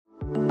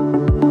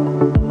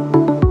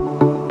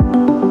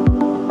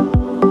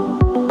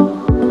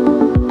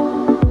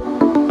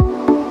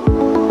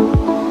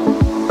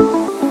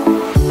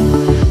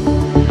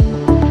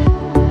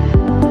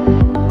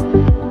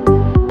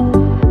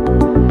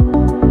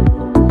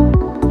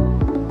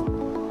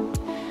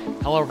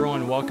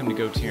everyone, welcome to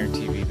GoTarryn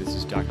TV. This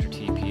is Dr.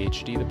 T,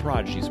 PhD, the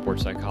Prodigy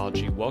Sports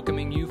Psychology,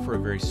 welcoming you for a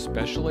very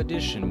special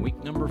edition,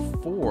 week number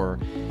 4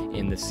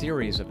 in the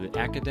series of the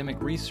academic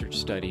research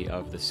study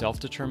of the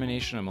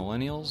self-determination of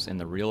millennials and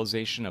the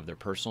realization of their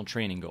personal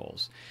training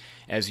goals.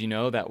 As you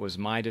know, that was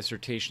my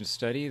dissertation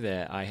study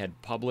that I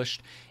had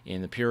published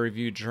in the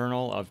peer-reviewed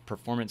Journal of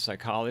Performance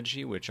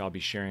Psychology, which I'll be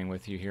sharing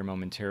with you here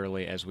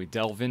momentarily as we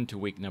delve into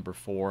week number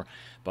 4.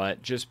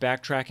 But just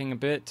backtracking a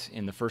bit,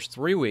 in the first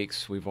 3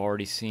 weeks, we've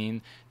already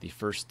seen the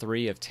first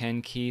 3 of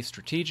 10 key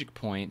strategic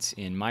points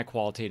in my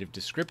qualitative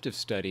descriptive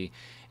study,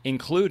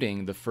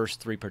 including the first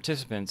 3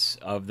 participants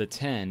of the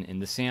 10 in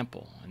the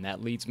sample. And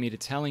that leads me to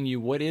telling you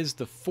what is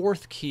the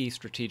 4th key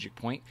strategic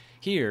point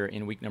here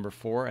in week number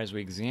 4 as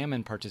we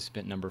examine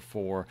participant number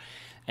 4,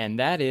 and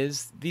that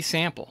is the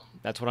sample.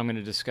 That's what I'm going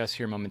to discuss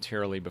here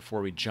momentarily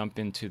before we jump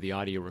into the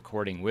audio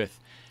recording with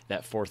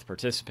that 4th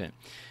participant.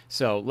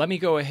 So let me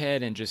go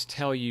ahead and just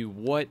tell you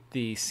what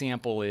the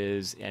sample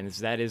is, and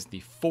that is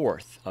the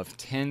 4th of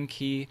 10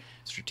 key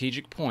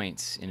strategic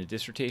points in a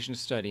dissertation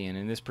study. And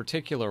in this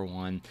particular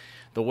one,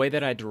 the way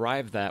that I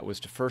derived that was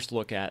to first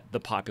look at the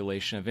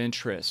population of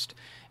interest.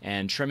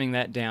 And trimming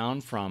that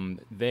down from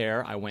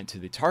there, I went to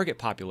the target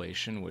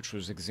population, which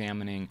was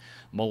examining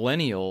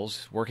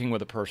millennials working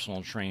with a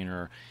personal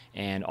trainer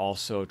and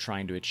also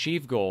trying to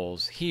achieve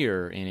goals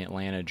here in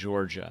Atlanta,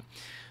 Georgia.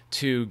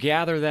 To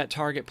gather that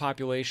target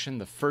population,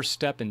 the first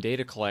step in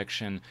data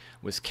collection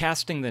was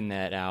casting the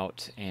net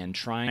out and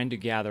trying to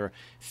gather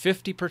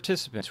 50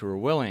 participants who were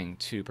willing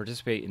to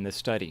participate in this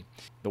study.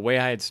 The way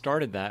I had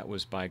started that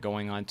was by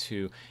going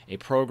onto a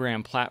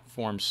program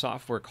platform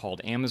software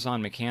called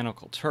Amazon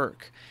Mechanical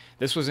Turk.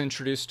 This was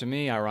introduced to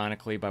me,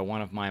 ironically, by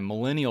one of my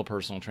millennial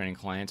personal training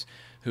clients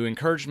who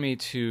encouraged me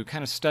to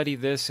kind of study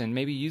this and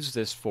maybe use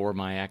this for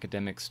my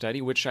academic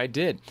study, which I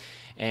did.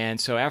 And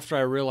so after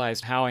I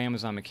realized how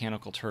Amazon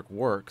Mechanical Turk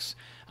works,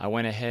 I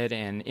went ahead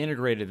and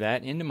integrated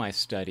that into my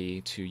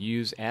study to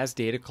use as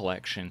data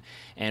collection.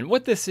 And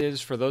what this is,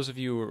 for those of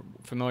you who are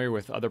familiar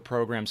with other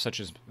programs such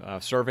as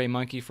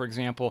SurveyMonkey, for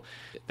example,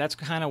 that's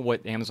kind of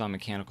what Amazon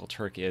Mechanical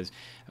Turk is.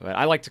 But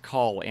I like to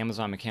call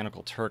Amazon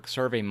Mechanical Turk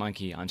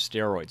SurveyMonkey on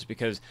steroids,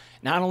 because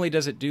not only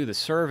does it do the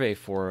survey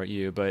for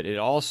you, but it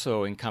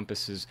also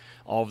encompasses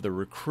all of the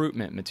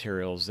recruitment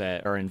materials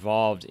that are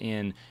involved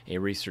in a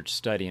research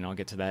study, and I'll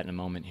get to that in a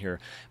moment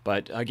here.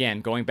 But again,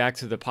 going back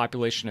to the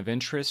population of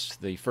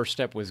interest, the first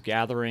step was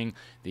gathering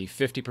the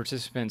 50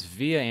 participants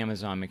via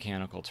Amazon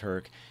Mechanical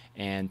Turk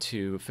and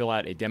to fill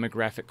out a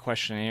demographic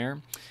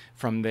questionnaire.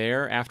 From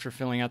there, after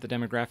filling out the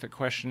demographic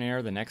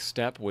questionnaire, the next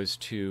step was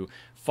to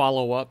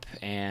follow up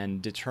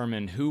and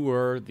determine who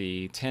were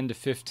the 10 to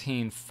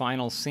 15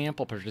 final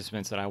sample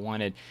participants that I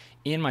wanted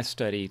in my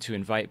study to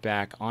invite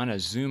back on a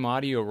Zoom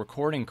audio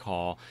recording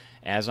call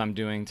as I'm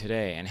doing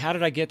today. And how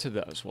did I get to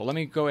those? Well, let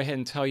me go ahead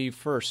and tell you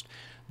first.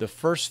 The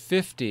first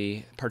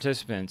 50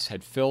 participants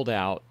had filled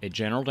out a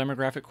general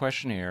demographic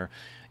questionnaire,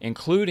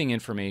 including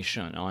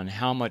information on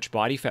how much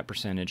body fat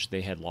percentage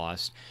they had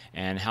lost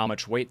and how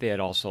much weight they had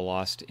also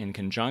lost in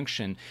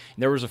conjunction.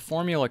 There was a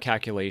formula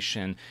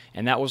calculation,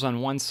 and that was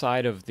on one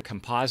side of the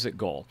composite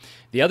goal.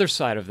 The other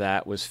side of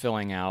that was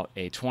filling out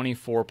a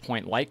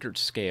 24-point Likert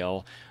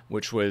scale,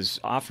 which was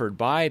offered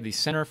by the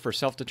Center for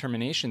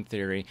Self-Determination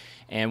Theory.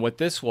 And what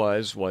this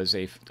was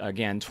a,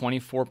 again,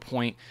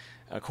 24-point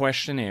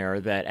questionnaire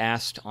that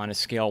asked on a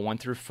scale 1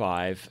 through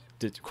 5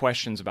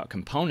 questions about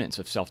components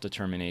of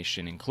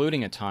self-determination,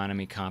 including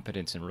autonomy,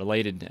 competence, and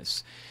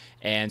relatedness.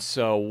 And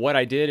so what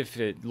I did, if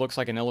it looks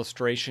like an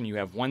illustration, you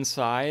have one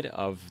side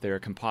of their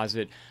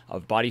composite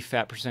of body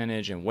fat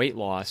percentage and weight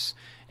loss,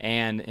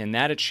 and in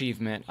that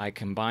achievement I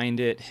combined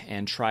it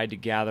and tried to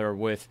gather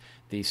with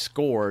the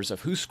scores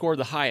of who scored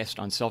the highest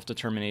on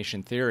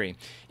self-determination theory.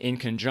 In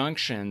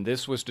conjunction,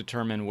 this was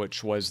determined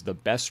which was the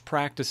best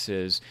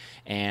practices,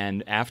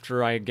 and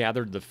after I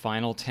gathered the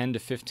final 10 to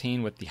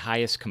 15 with the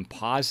highest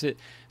composite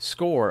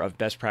score of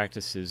best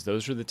practices,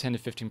 those are the 10 to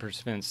 15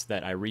 participants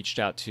that I reached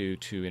out to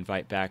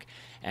invite back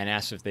and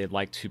asked if they'd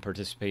like to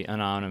participate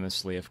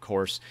anonymously, of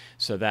course,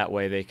 so that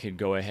way they could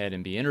go ahead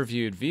and be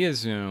interviewed via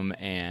Zoom,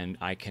 and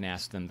I can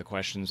ask them the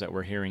questions that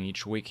we're hearing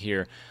each week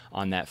here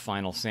on that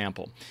final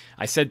sample.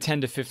 I said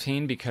 10 to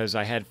 15 because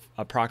I had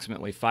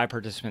approximately 5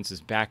 participants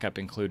as backup,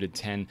 included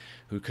 10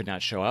 who could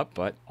not show up,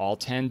 but all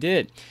 10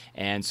 did.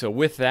 And so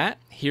with that,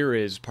 here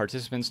is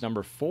participants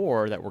number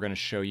 4 that we're going to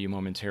show you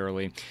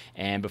momentarily.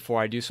 And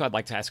before I do so, I'd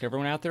like to ask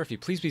everyone out there, if you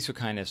please be so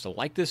kind as to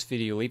like this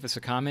video, leave us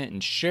a comment,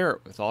 and share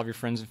it with all of your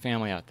friends and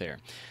family out there.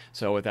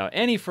 So without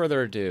any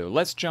further ado,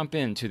 let's jump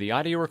into the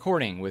audio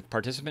recording with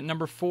participant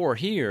number 4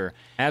 here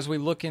as we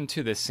look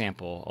into this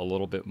sample a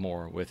little bit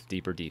more with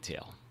deeper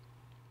detail.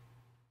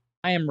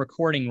 I am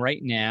recording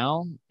right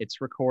now.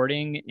 It's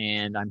recording,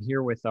 and I'm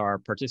here with our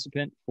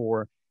participant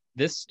for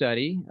this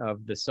study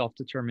of the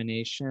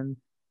self-determination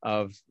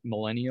of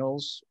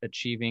millennials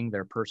achieving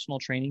their personal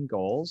training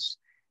goals.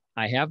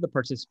 I have the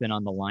participant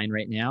on the line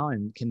right now,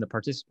 and can the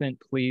participant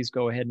please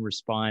go ahead and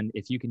respond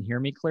if you can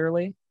hear me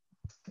clearly?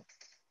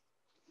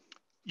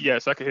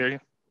 Yes, I can hear you.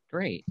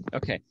 Great.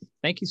 Okay.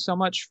 Thank you so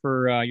much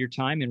for your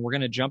time. And we're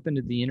going to jump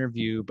into the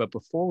interview. But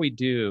before we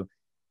do,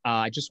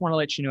 I just want to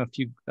let you know a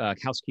few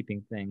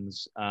housekeeping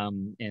things.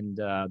 And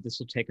this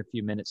will take a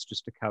few minutes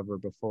just to cover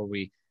before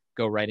we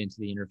go right into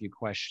the interview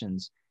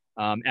questions.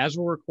 As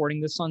we're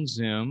recording this on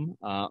Zoom,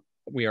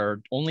 we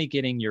are only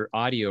getting your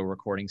audio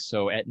recording.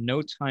 So at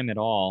no time at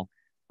all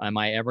am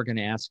I ever going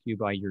to ask you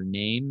by your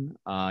name.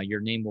 Your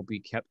name will be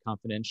kept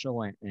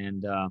confidential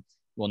and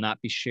will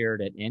not be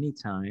shared at any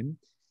time.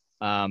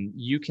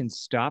 You can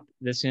stop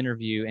this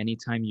interview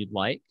anytime you'd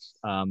like.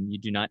 You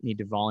do not need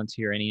to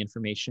volunteer any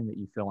information that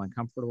you feel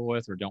uncomfortable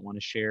with or don't want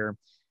to share.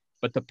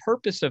 But the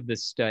purpose of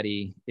this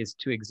study is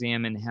to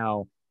examine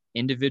how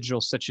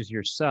individuals such as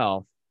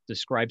yourself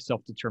describe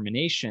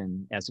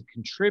self-determination as a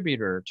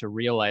contributor to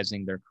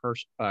realizing their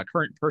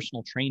current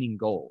personal training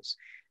goals.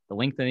 The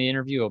length of the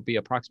interview will be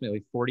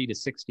approximately 40 to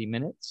 60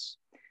 minutes.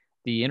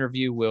 The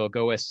interview will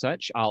go as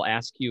such. I'll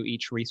ask you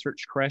each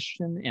research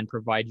question and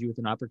provide you with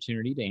an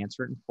opportunity to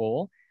answer it in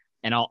full.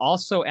 And I'll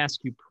also ask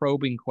you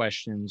probing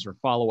questions or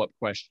follow-up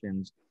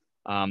questions.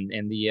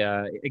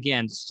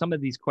 Again, some of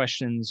these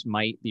questions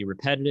might be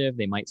repetitive.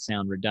 They might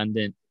sound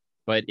redundant,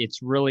 but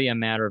it's really a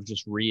matter of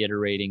just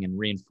reiterating and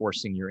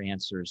reinforcing your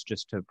answers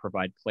just to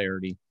provide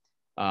clarity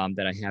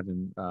that I have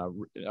them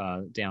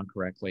down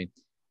correctly.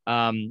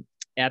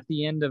 At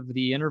the end of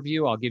the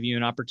interview, I'll give you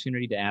an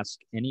opportunity to ask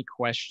any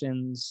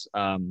questions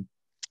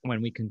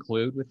when we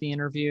conclude with the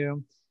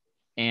interview.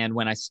 And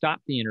when I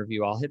stop the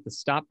interview, I'll hit the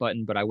stop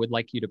button, but I would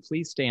like you to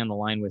please stay on the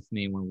line with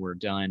me when we're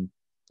done.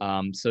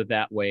 So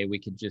that way we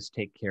could just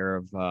take care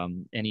of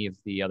any of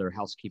the other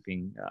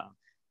housekeeping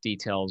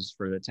details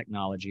for the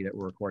technology that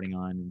we're recording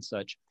on and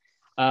such.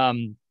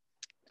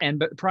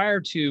 But prior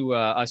to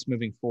us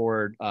moving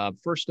forward,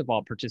 first of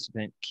all,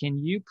 participant,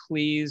 can you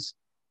please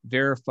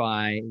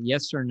verify,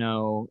 yes or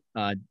no,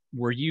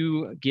 were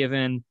you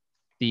given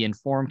the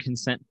informed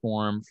consent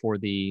form for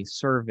the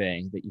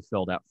survey that you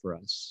filled out for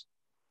us?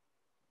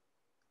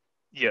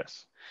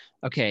 Yes.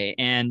 Okay,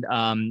 and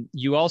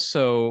you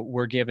also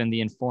were given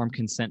the informed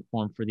consent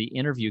form for the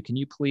interview. Can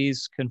you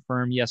please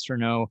confirm yes or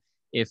no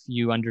if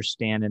you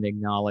understand and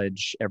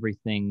acknowledge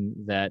everything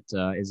that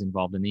is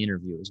involved in the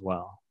interview as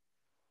well?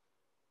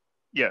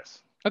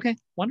 Yes. Okay,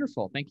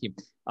 wonderful. Thank you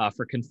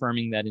for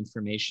confirming that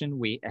information.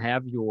 We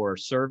have your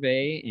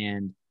survey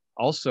and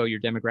also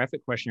your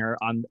demographic questionnaire.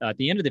 At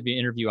the end of the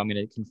interview, I'm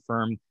going to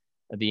confirm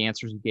the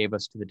answers you gave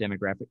us to the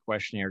demographic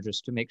questionnaire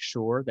just to make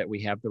sure that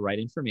we have the right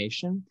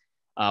information.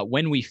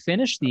 When we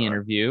finish the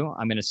interview,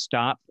 I'm going to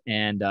stop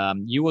and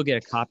you will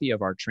get a copy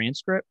of our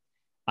transcript.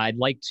 I'd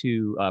like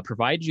to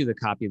provide you the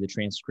copy of the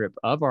transcript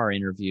of our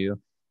interview.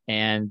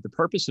 And the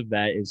purpose of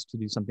that is to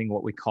do something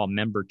what we call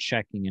member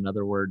checking. In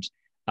other words,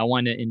 I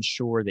want to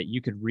ensure that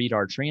you could read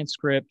our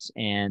transcript.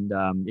 And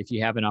if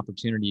you have an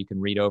opportunity, you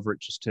can read over it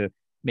just to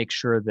make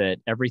sure that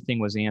everything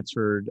was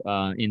answered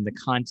in the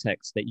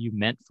context that you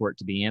meant for it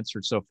to be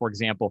answered. So for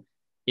example,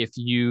 if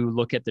you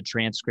look at the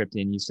transcript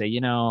and you say,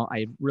 you know,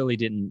 I really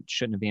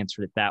shouldn't have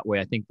answered it that way.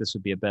 I think this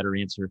would be a better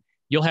answer.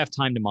 You'll have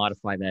time to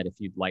modify that if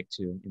you'd like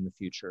to in the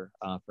future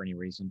for any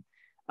reason.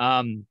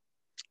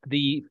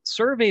 The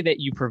survey that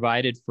you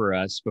provided for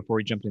us before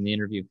we jumped in the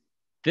interview,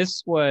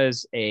 this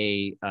was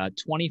a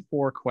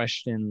 24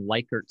 question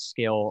Likert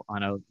scale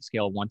on a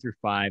scale of 1 through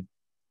 5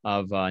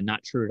 of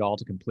not true at all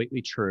to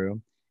completely true.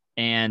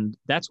 And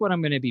that's what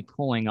I'm going to be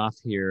pulling off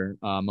here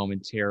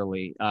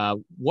momentarily.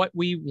 What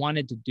we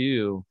wanted to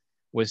do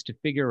was to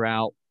figure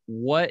out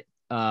what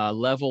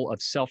level of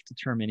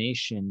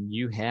self-determination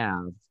you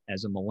have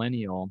as a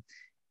millennial.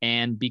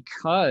 And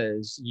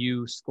because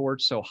you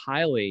scored so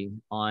highly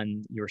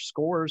on your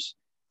scores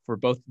for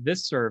both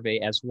this survey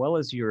as well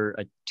as your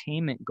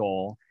attainment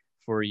goal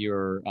for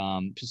your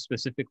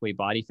specifically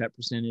body fat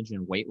percentage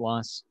and weight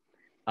loss,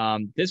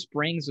 this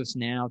brings us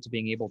now to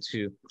being able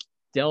to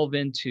delve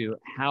into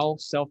how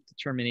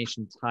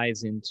self-determination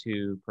ties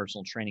into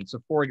personal training. So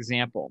for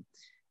example,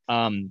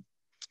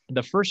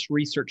 the first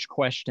research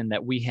question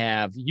that we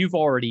have, you've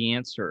already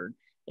answered.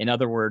 In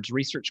other words,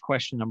 research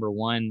question number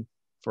 1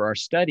 for our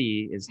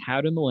study is,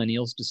 how do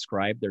millennials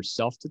describe their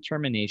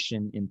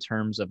self-determination in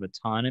terms of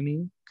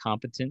autonomy,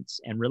 competence,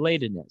 and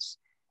relatedness?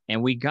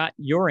 And we got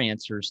your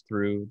answers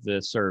through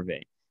the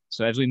survey.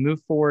 So as we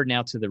move forward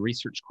now to the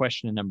research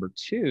question number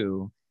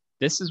 2,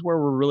 this is where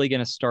we're really going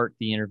to start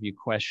the interview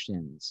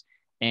questions.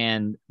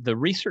 And the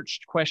research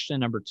question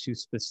number 2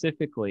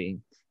 specifically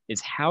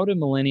is, how do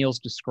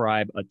millennials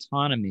describe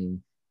autonomy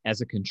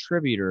as a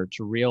contributor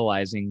to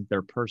realizing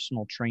their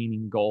personal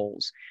training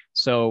goals?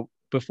 So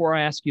before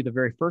I ask you the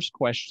very first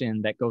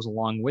question that goes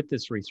along with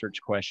this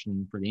research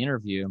question for the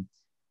interview,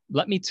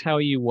 let me tell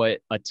you what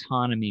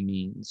autonomy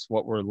means,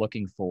 what we're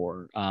looking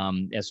for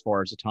as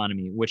far as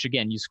autonomy, which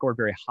again, you scored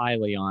very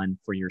highly on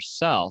for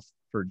yourself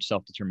for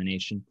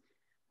self-determination.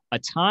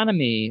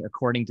 Autonomy,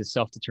 according to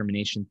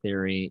self-determination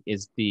theory,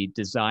 is the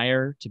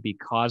desire to be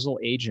causal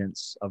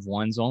agents of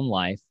one's own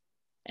life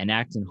and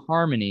act in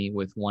harmony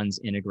with one's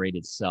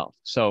integrated self.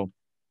 So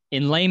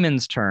in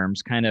layman's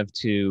terms, kind of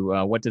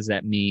to what does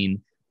that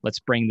mean? let's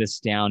bring this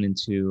down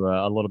into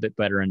a little bit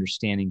better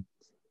understanding.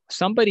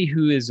 Somebody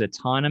who is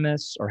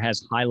autonomous or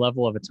has high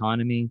level of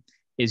autonomy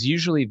is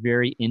usually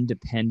very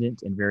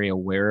independent and very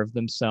aware of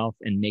themselves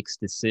and makes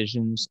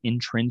decisions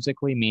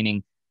intrinsically,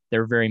 meaning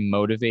they're very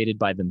motivated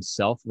by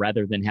themselves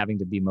rather than having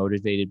to be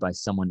motivated by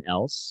someone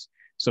else.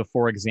 So,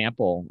 for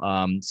example,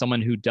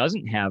 someone who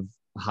doesn't have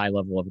a high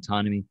level of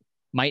autonomy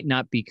might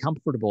not be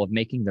comfortable of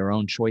making their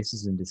own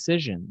choices and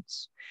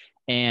decisions.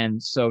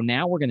 And so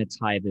now we're going to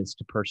tie this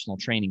to personal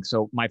training.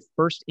 So my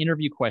first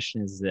interview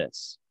question is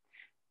this: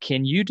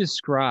 can you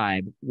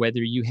describe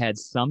whether you had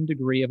some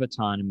degree of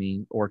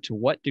autonomy or to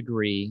what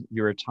degree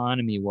your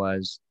autonomy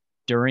was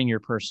during your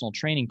personal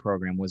training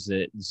program? Was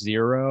it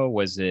zero?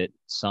 Was it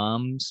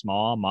some,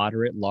 small,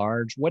 moderate,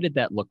 large? What did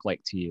that look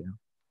like to you?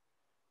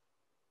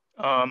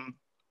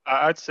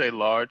 I'd say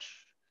large.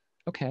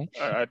 Okay.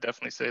 I'd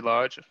definitely say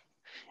large.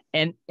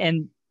 And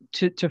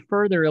to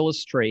further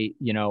illustrate,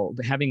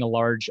 having a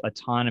large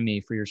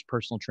autonomy for your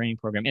personal training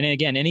program. And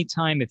again,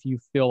 anytime if you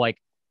feel like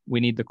we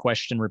need the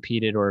question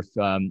repeated or if,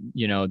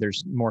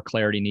 there's more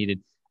clarity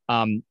needed,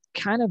 kind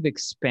of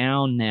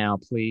expound now,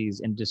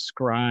 please, and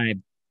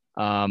describe,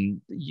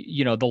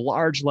 the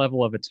large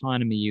level of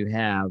autonomy you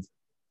have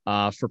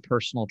for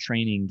personal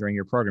training during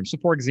your program. So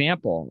for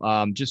example,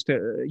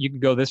 you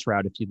could go this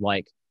route if you'd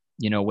like.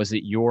 Was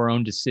it your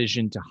own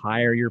decision to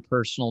hire your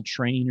personal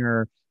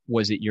trainer?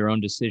 Was it your own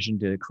decision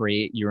to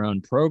create your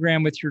own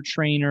program with your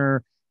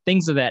trainer?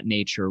 Things of that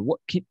nature.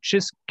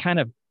 Just kind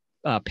of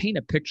paint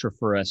a picture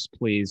for us,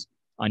 please,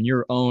 on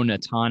your own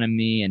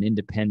autonomy and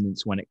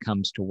independence when it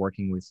comes to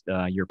working with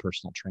your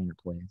personal trainer,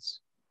 please.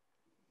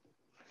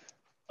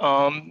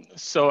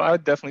 So I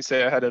would definitely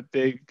say I had a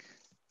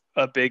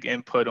big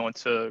input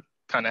onto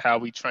kind of how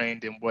we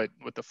trained and what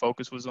the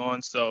focus was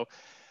on. So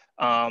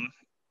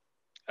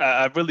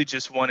I really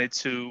just wanted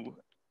to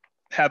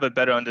have a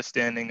better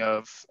understanding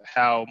of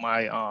how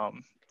my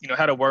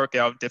how to work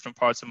out different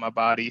parts of my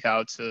body,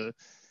 how to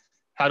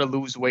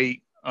lose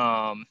weight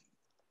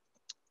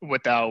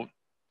without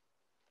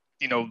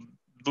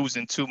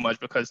losing too much,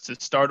 because to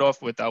start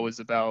off with I was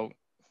about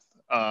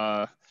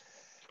I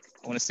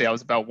want to say I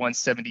was about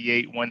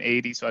 178,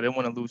 180, so I didn't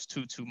want to lose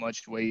too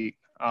much weight.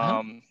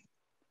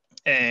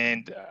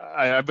 And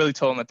I really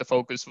told him that the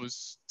focus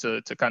was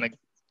to kind of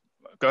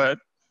go ahead.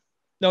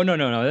 No,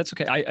 that's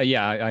okay.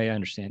 I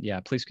understand.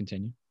 Yeah, please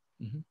continue.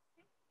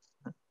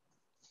 Mm-hmm.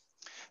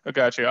 I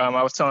got you.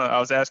 I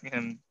was asking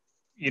him,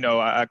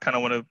 I kind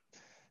of want to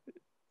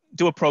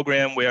do a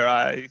program where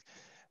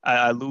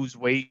I lose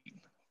weight,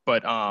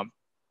 but kind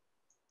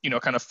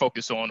of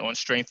focus on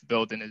strength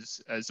building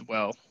as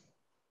well.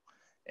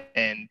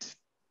 And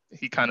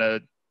he kind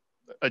of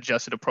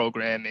adjusted a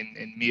program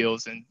and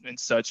meals and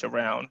such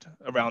around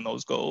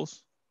those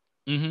goals.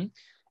 Mm-hmm.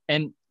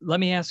 And let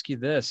me ask you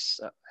this: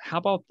 how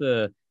about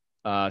the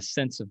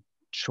sense of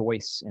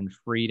choice and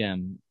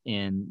freedom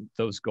in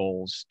those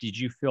goals? Did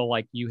you feel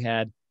like you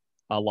had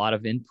a lot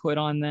of input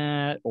on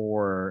that,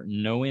 or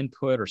no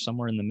input, or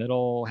somewhere in the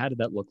middle? How did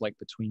that look like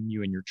between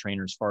you and your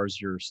trainer as far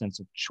as your sense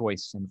of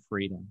choice and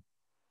freedom?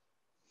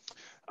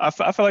 I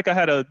felt like I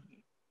had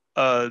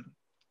a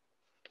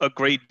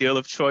great deal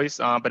of choice,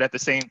 but at the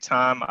same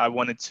time, I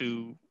wanted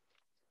to,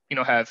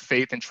 have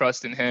faith and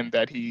trust in him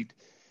that he'd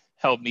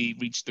help me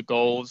reach the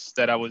goals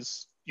that I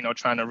was,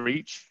 trying to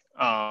reach.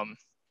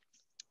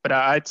 But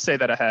I'd say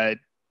that I had,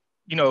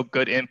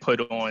 good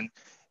input on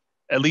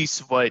at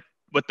least what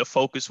the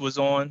focus was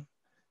on.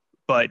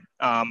 But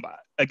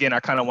again, I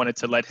kind of wanted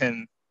to let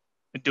him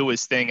do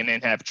his thing and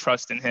then have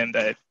trust in him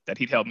that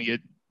he'd help me,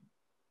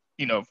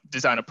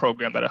 design a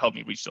program that'll help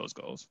me reach those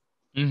goals.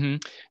 Mm-hmm.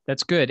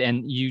 That's good.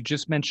 And you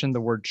just mentioned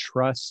the word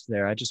trust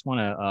there. I just want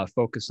to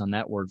focus on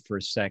that word for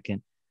a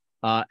second.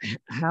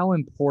 How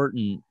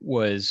important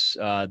was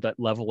that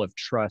level of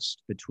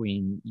trust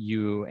between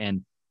you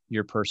and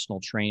your personal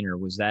trainer?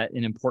 Was that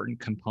an important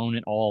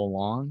component all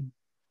along?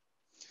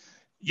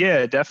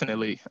 Yeah,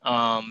 definitely.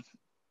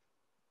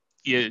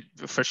 Yeah,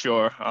 for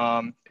sure.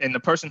 And the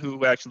person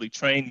who actually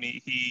trained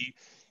me,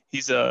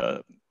 he's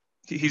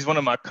one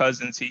of my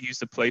cousins. He used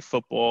to play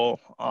football.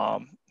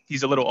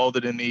 He's a little older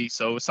than me,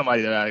 so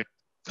somebody that I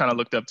kind of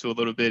looked up to a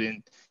little bit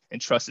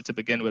and trusted to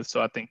begin with.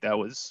 So I think that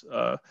was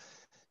a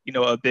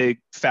big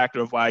factor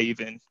of why I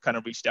even kind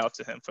of reached out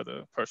to him for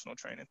the personal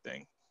training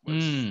thing,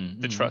 was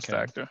the trust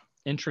factor.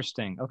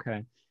 Interesting.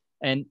 Okay.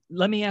 And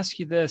let me ask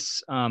you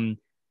this,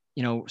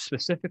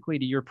 specifically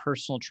to your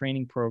personal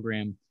training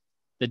program,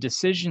 the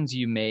decisions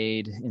you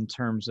made in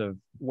terms of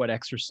what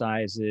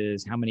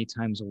exercises, how many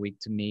times a week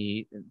to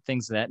meet,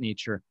 things of that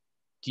nature,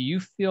 do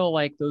you feel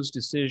like those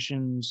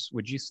decisions,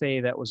 would you say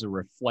that was a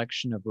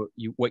reflection of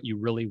what you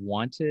really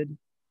wanted?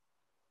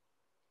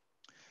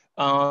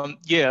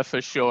 Yeah,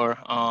 for sure.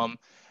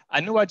 I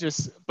knew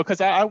because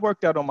I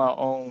worked out on my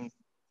own,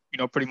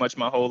 pretty much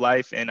my whole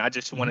life. And I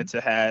just wanted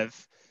to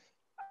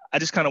I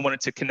just kind of wanted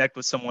to connect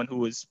with someone who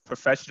was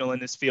professional in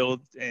this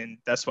field. And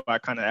that's why I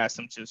kind of asked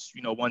them just,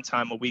 one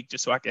time a week,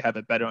 just so I could have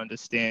a better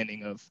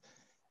understanding of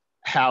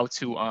how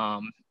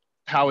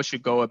I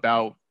should go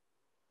about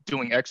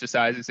doing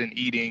exercises and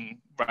eating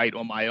right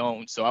on my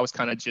own. So I was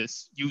kind of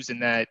just using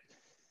that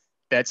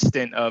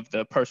stint of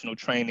the personal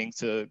training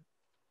to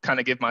kind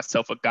of give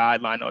myself a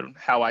guideline on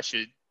how I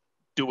should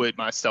do it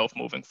myself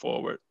moving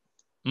forward.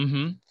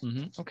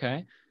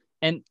 Okay.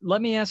 And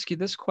let me ask you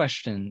this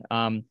question.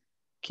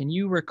 Can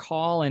you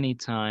recall any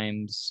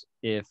times,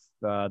 if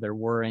there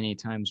were any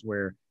times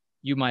where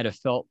you might have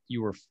felt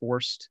you were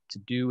forced to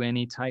do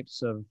any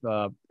types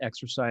of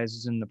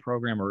exercises in the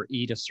program or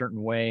eat a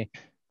certain way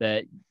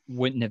that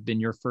wouldn't have been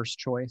your first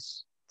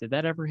choice? Did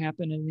that ever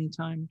happen at any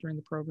time during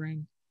the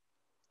program?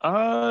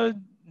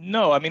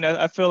 No. I mean,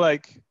 I feel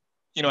like,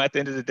 at the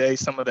end of the day,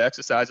 some of the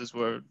exercises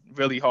were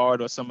really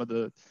hard, or some of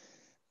the,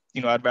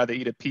 I'd rather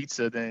eat a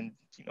pizza than,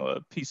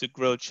 a piece of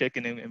grilled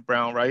chicken and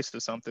brown rice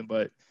or something.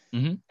 But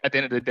at the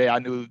end of the day, I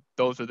knew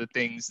those were the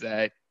things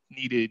that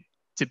needed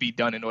to be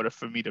done in order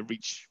for me to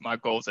reach my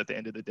goals at the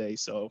end of the day.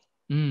 So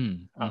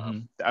I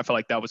felt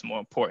like that was more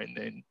important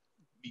than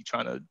me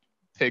trying to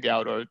pig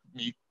out, or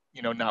me,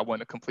 not want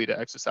to complete an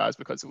exercise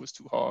because it was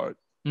too hard.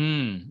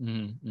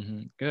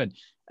 Good.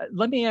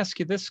 Let me ask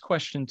you this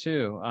question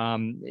too,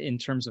 in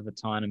terms of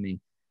autonomy.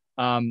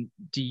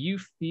 Do you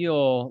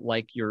feel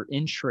like your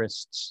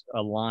interests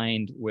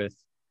aligned with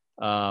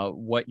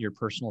what your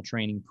personal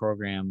training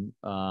program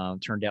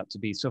turned out to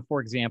be? So, for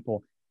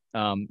example,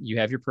 you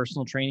have your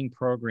personal training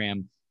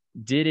program.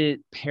 Did it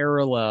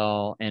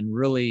parallel and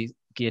really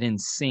get in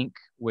sync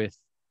with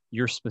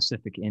your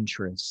specific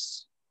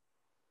interests?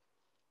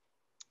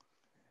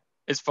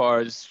 As far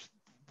as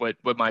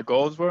what my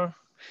goals were?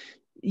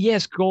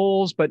 Yes,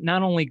 goals, but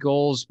not only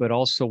goals, but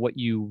also what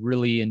you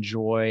really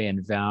enjoy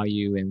and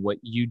value and what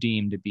you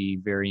deem to be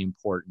very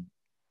important.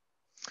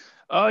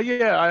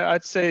 Yeah,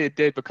 I'd say it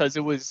did, because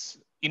it was,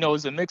 it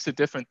was a mix of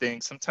different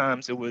things.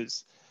 Sometimes it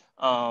was,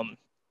 well,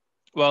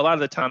 a lot of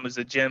the time it was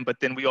a gym, but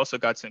then we also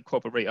got to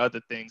incorporate other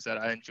things that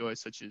I enjoy,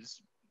 such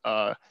as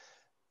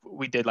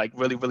we did like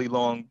really, really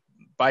long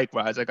bike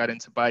rides. I got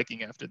into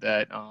biking after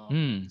that,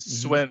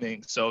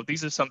 swimming. So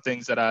these are some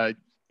things that I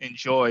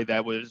enjoy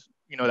that was,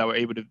 that were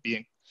able to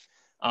be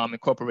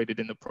incorporated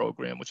in the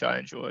program, which I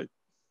enjoyed.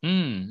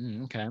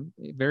 Okay,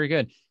 very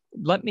good.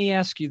 Let me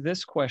ask you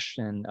this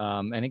question.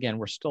 And again,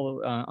 we're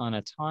still on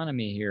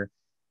autonomy here.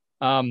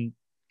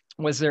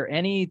 Was there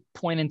any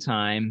point in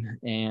time,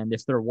 and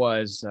if there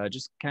was,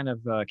 just kind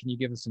of, can you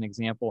give us an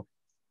example?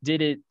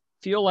 Did it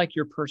feel like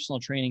your personal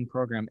training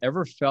program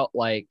ever felt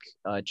like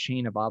a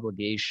chain of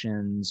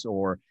obligations?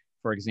 Or,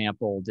 for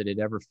example, did it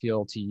ever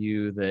feel to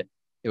you that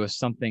it was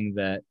something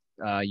that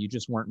you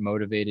just weren't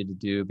motivated to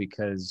do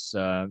because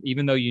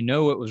even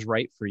though it was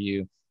right for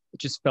you, it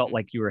just felt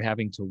like you were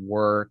having to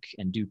work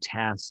and do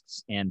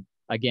tasks, and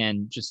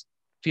again, just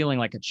feeling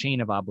like a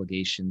chain of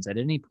obligations? At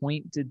any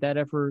point, did that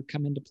ever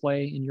come into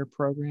play in your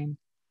program?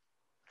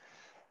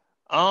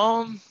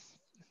 I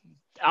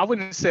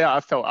wouldn't say I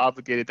felt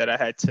obligated that I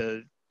had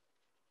to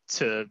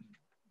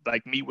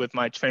like meet with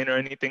my trainer or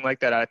anything like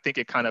that. I think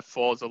it kind of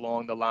falls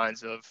along the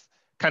lines of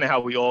kind of how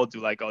we all do,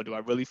 like, oh, do I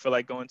really feel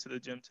like going to the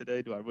gym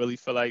today? Do I really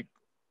feel like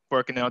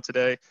working out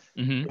today?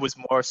 It was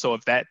more so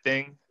of that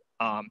thing.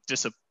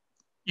 Just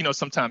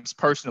sometimes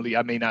personally,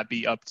 I may not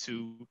be up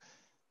to,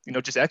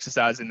 just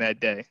exercising that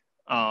day.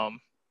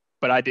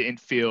 But I didn't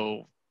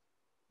feel,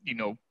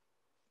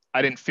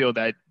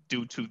 that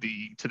due to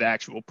the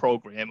actual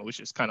program. It was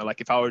just kind of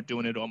like, if I were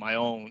doing it on my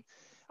own,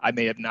 I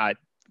may have not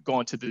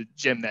gone to the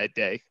gym that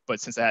day. But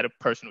since I had a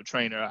personal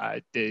trainer,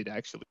 I did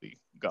actually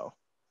go.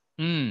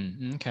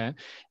 Okay,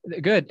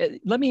 good.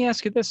 Let me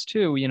ask you this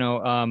too.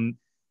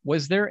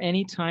 Was there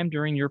any time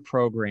during your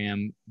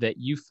program that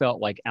you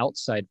felt like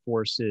outside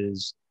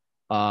forces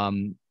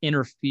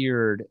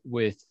interfered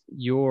with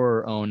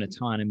your own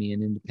autonomy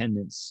and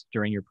independence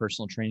during your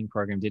personal training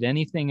program? Did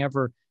anything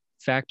ever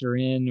factor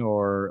in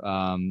or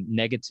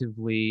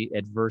negatively,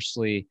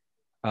 adversely,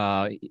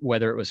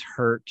 whether it was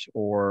hurt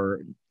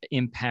or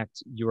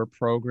impact your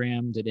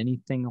program? Did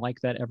anything like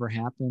that ever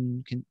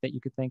happen that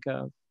you could think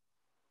of?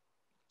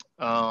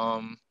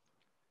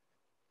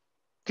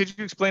 Could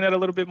you explain that a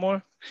little bit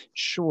more?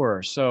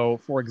 Sure. So,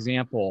 for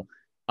example,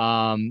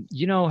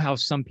 you know how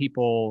some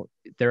people,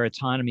 their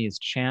autonomy is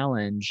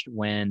challenged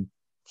when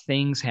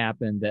things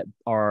happen that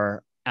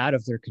are out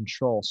of their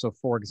control. So,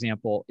 for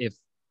example, if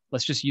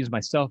let's just use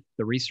myself,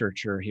 the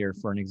researcher here,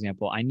 for an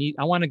example, I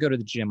want to go to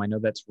the gym. I know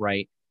that's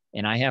right,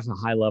 and I have a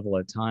high level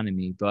of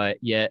autonomy, but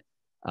yet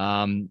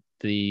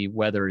the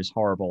weather is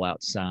horrible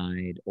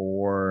outside,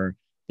 or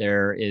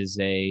there is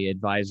a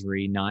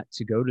advisory not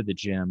to go to the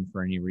gym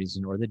for any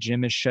reason, or the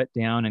gym is shut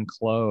down and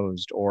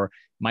closed, or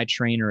my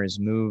trainer is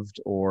moved,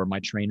 or my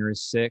trainer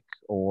is sick,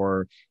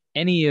 or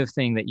any of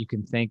thing that you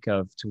can think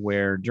of to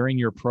where during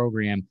your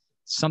program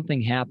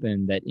something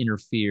happened that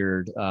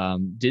interfered.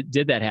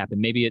 Did that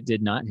happen? Maybe it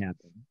did not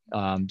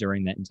happen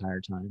during that entire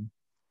time.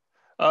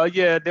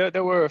 Yeah,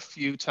 there were a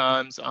few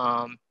times.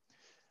 I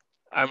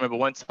remember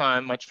one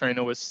time my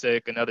trainer was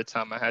sick. Another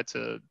time I had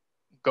to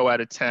go out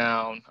of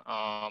town.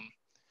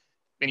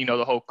 And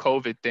the whole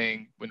COVID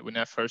thing, when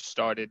that first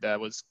started, that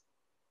was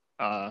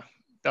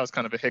that was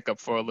kind of a hiccup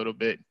for a little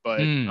bit.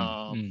 But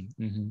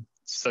Mm-hmm.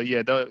 so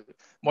yeah, the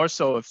more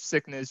so of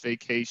sickness,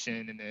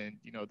 vacation, and then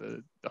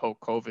the whole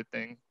COVID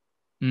thing.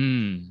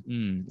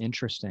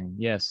 Interesting.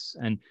 Yes.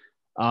 And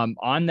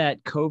on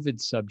that COVID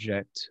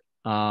subject,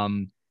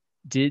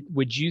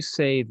 would you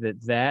say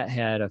that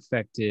had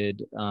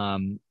affected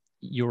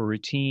your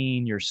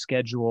routine, your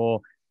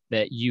schedule,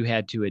 that you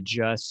had to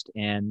adjust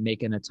and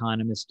make an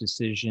autonomous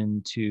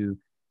decision to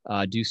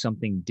do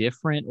something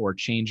different or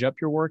change up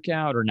your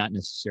workout, or not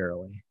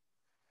necessarily?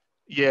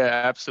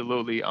 Yeah,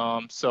 absolutely.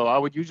 So I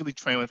would usually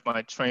train with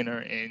my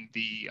trainer in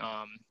the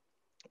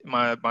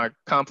my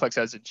complex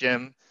has a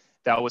gym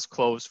that was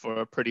closed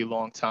for a pretty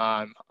long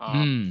time.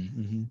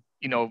 Mm-hmm.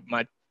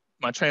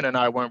 My trainer and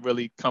I weren't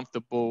really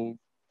comfortable,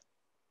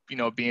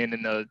 being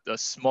in a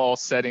small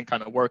setting,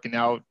 kind of working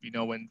out,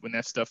 when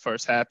that stuff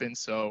first happened.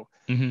 So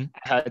Mm-hmm. I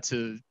had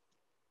to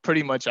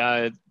pretty much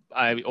I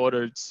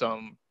ordered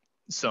some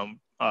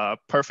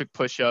perfect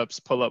push-ups,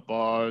 pull-up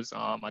bars.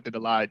 I did a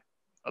lot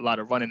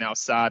of running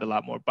outside, a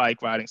lot more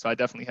bike riding. So I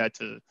definitely had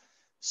to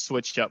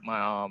switch up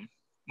my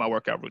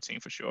workout routine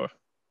for sure.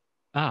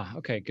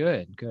 Okay,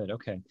 good.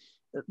 Okay.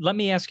 Let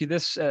me ask you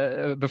this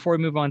before we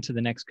move on to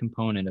the next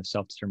component of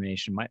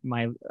self-determination.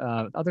 My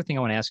other thing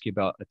I want to ask you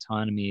about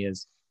autonomy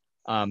is,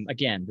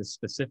 again, this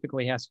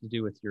specifically has to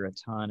do with your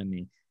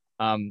autonomy.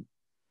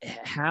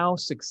 How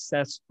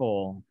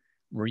successful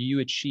were you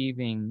in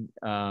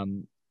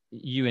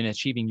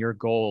achieving your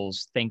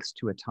goals thanks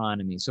to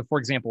autonomy? So, for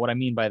example, what I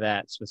mean by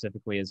that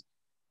specifically is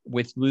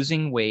with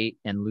losing weight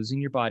and losing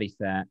your body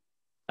fat.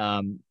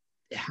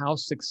 How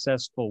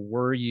successful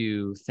were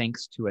you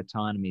thanks to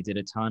autonomy? Did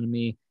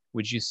autonomy,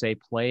 would you say,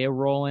 play a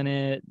role in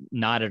it?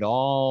 Not at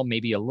all,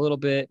 maybe a little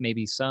bit,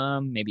 maybe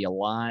some, maybe a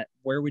lot.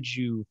 Where would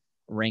you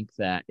rank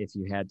that if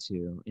you had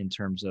to, in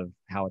terms of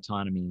how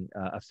autonomy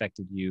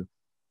affected you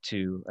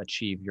to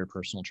achieve your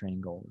personal training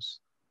goals?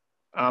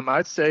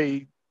 I'd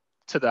say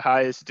to the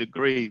highest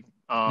degree,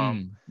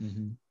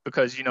 Mm-hmm.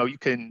 because you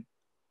can.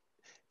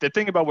 The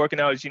thing about working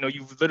out is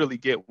you literally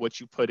get what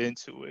you put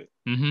into it.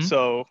 Mm-hmm.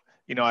 So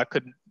I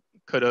could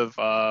have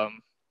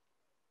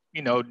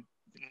you know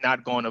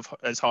not gone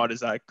as hard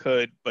as I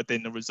could, but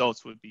then the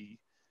results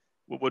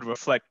would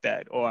reflect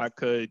that. Or I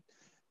could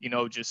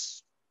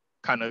just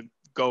kind of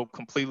go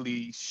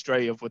completely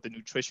stray of what the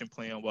nutrition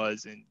plan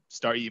was and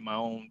start eating my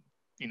own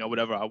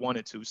whatever I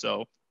wanted to.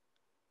 So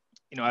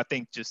I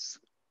think just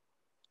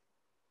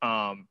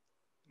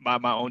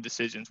my own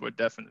decisions were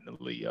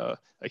definitely a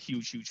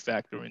huge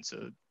factor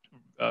into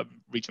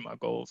reaching my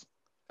goals.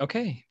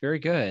 Okay, very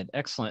good.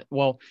 Excellent.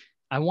 Well,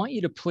 I want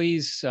you to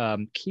please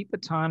keep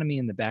autonomy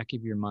in the back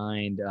of your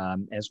mind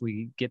as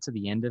we get to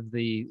the end of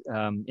the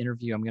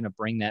interview. I'm going to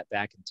bring that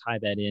back and tie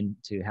that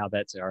into how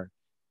that's our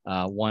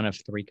one of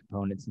three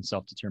components in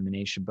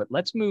self-determination. But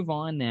let's move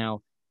on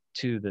now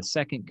to the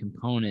second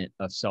component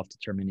of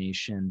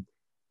self-determination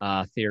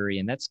theory,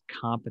 and that's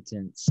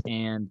competence.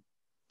 And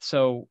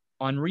so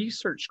on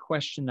research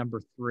question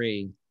number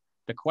 3,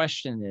 the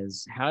question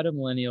is, how do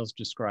millennials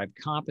describe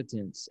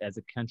competence as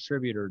a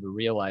contributor to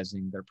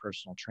realizing their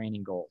personal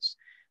training goals?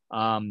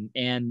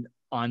 And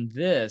on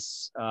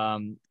this,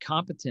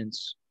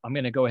 competence, I'm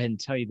going to go ahead and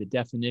tell you the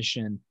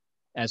definition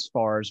as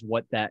far as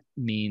what that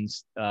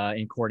means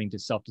according to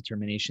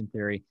self-determination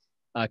theory.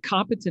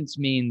 Competence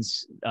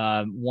means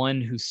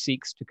one who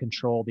seeks to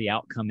control the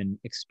outcome and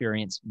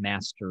experience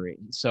mastery.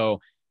 So,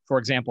 for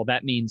example,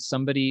 that means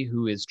somebody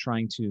who is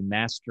trying to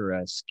master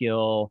a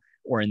skill,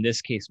 or in this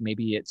case,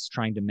 maybe it's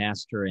trying to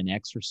master an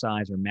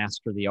exercise or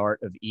master the art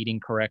of eating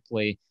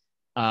correctly,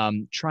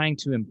 trying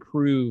to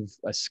improve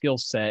a skill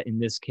set, in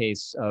this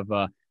case of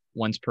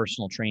one's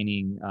personal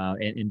training,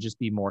 and just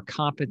be more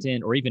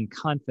competent or even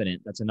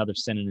confident. That's another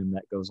synonym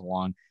that goes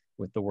along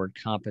with the word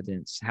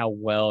competence, how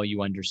well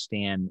you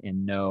understand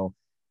and know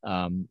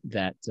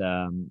that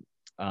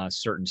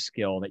certain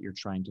skill that you're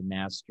trying to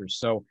master.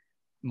 So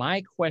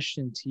my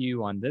question to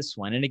you on this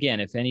one, and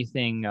again, if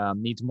anything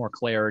needs more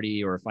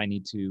clarity, or if I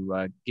need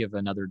to give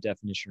another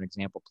definition or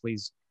example,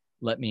 please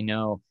let me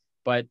know.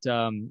 But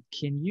can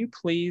you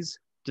please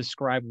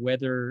describe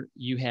whether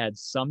you had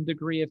some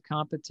degree of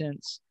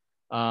competence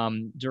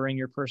during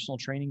your personal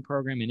training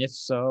program? And if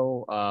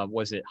so,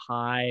 was it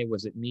high,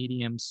 was it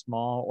medium,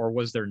 small, or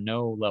was there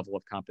no level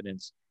of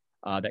competence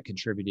that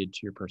contributed to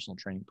your personal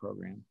training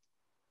program?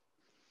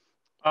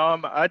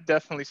 I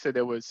definitely say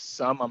there was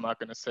some. I'm not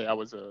going to say I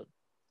was a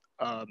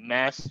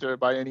master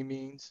by any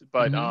means,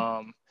 but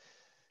Mm-hmm.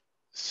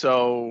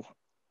 so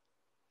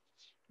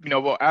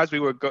well, as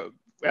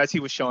he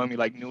was showing me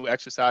like new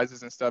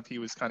exercises and stuff, he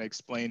was kind of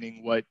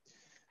explaining what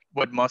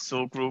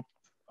muscle group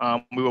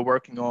we were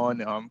working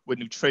on with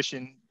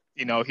nutrition.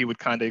 He would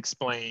kind of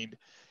explain,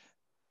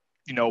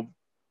 you know,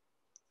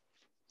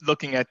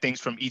 looking at things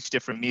from each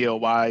different meal,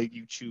 why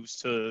you choose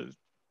to,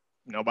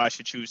 why I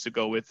should choose to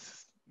go with,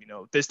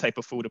 this type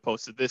of food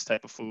opposed to this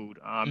type of food.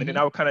 And then Mm-hmm.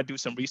 I would kind of do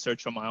some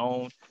research on my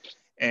own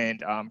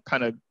and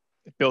kind of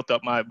built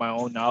up my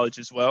own knowledge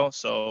as well.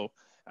 So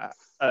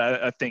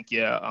I think,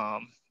 yeah,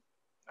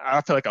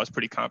 I feel like I was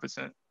pretty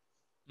competent.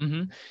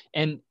 Mm-hmm.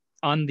 And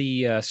On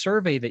the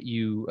survey that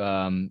you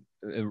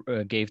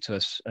gave to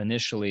us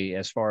initially,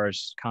 as far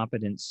as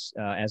competence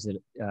as it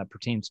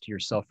pertains to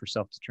yourself for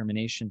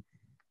self-determination,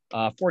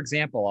 for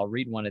example, I'll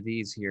read one of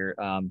these here.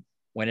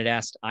 When it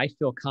asked, I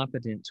feel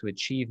competent to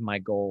achieve my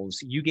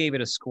goals, you gave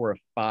it a score of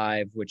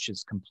 5, which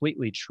is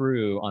completely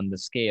true on the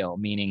scale,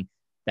 meaning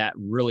that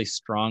really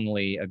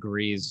strongly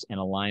agrees and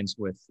aligns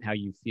with how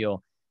you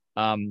feel.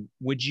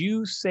 Would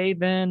you say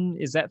then,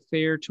 is that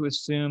fair to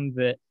assume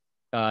that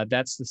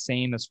that's the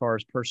same as far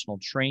as personal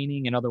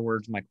training? In other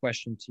words, my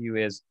question to you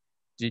is,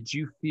 did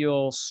you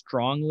feel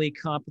strongly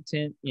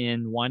competent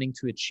in wanting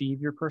to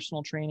achieve your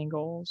personal training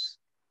goals?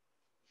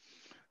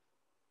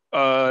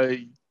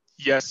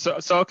 Yes.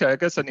 So okay, I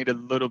guess I need a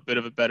little bit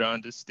of a better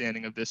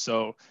understanding of this.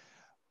 So,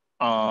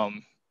 are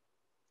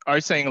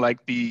you saying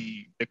like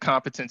the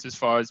competence as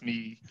far as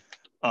me,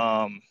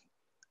 um,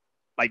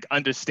 like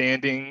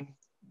understanding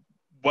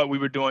what we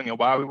were doing and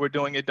why we were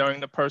doing it during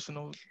the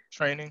personal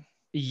training?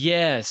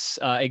 Yes,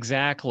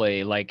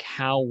 exactly. Like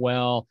how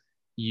well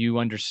you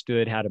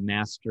understood how to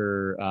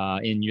master,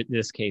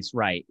 this case,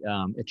 right,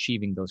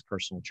 achieving those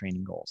personal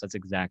training goals. That's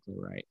exactly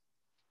right.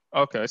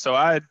 Okay, so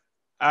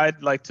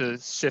I'd like to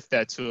shift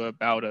that to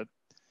about a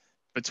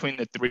between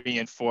the 3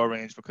 and 4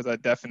 range because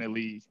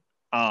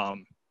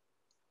um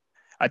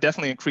I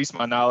definitely increased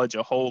my knowledge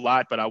a whole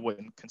lot, but I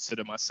wouldn't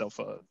consider myself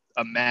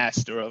a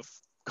master of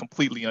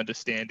completely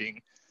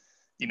understanding,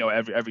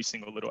 every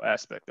single little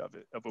aspect of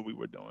it, of what we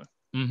were doing.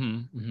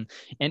 Mm-hmm.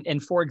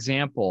 And for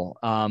example,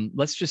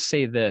 let's just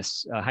say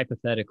this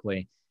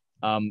hypothetically,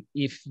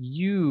 if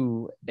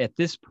you at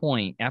this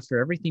point, after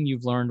everything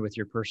you've learned with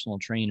your personal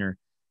trainer,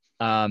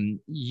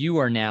 you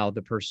are now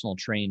the personal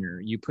trainer.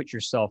 You put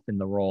yourself in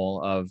the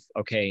role of,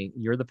 okay,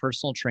 you're the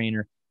personal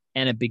trainer,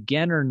 and a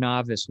beginner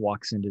novice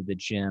walks into the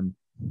gym.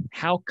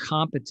 How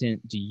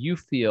competent do you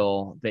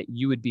feel that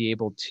you would be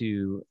able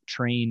to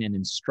train and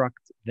instruct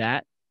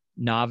that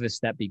novice,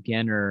 that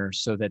beginner,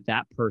 so that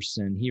that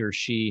person, he or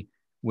she,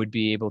 would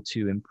be able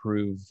to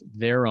improve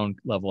their own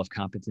level of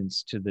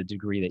competence to the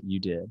degree that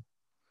you did?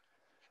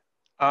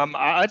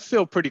 I'd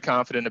feel pretty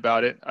confident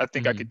about it. I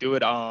think I Mm-hmm. could do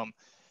it.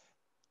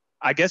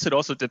 I guess it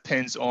also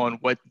depends on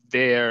what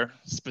their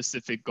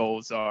specific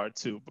goals are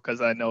too,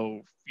 because I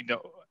know,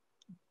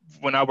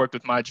 when I worked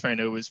with my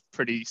trainer, it was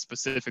pretty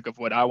specific of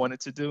what I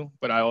wanted to do.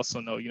 But I also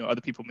know,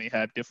 other people may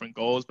have different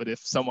goals. But if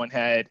someone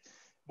had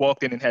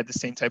walked in and had the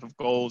same type of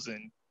goals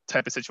and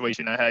type of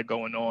situation I had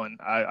going on,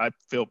 I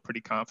feel pretty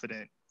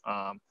confident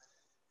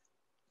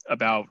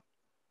about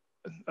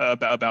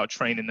about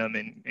training them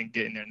and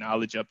getting their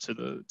knowledge up to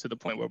the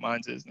point where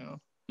mine is now.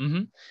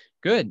 Mm-hmm.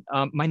 Good.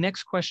 My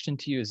next question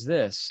to you is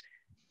this.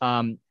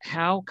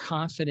 How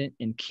confident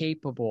and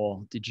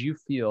capable did you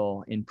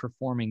feel in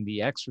performing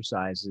the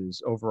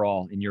exercises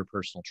overall in your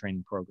personal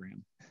training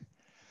program?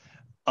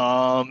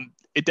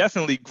 It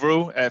definitely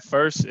grew. At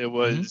first,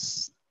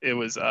 Mm-hmm. it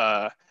was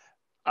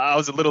I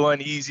was a little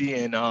uneasy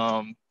and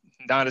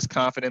not as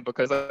confident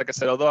because, like I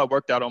said, although I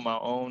worked out on my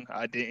own,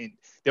 I didn't.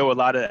 There were a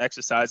lot of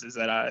exercises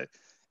that I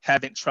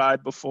haven't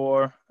tried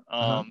before.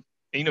 Uh-huh.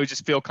 And, you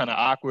just feel kind of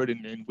awkward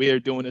and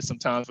weird doing it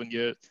sometimes when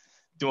you're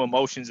doing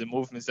motions and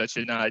movements that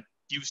you're not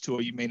used to,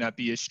 or you may not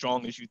be as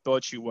strong as you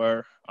thought you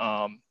were.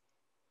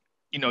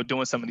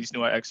 Doing some of these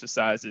newer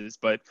exercises,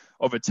 but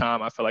over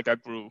time, I feel like I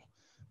grew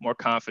more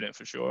confident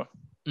for sure.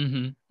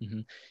 Mm-hmm.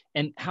 Mm-hmm.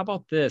 And how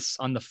about this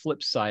on the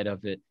flip side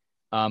of it?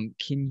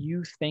 Can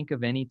you think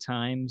of any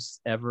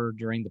times ever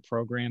during the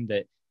program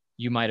that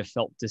you might have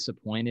felt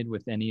disappointed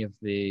with any of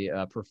the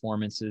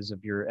performances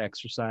of your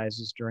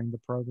exercises during the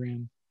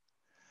program?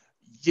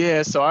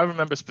 Yeah, so I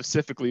remember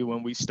specifically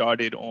when we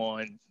started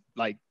on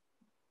like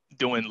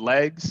doing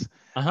legs.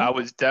 Uh-huh. I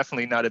was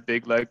definitely not a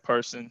big leg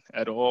person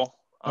at all.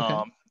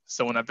 Okay.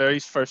 So when I very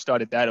first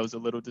started that, it was a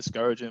little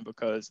discouraging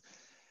because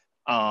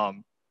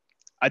um,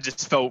 I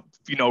just felt,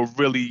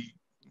 really,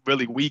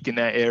 really weak in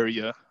that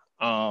area.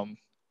 Um,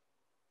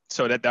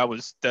 so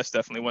that's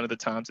definitely one of the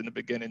times in the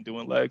beginning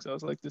doing legs. I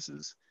was like, this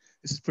is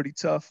pretty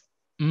tough.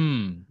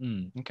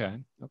 Okay.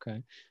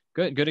 Okay.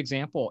 Good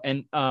example.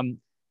 And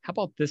how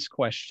about this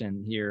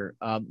question here?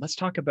 Let's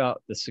talk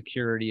about the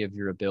security of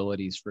your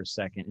abilities for a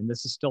second. And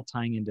this is still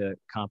tying into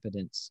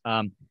competence.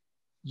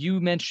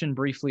 You mentioned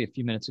briefly a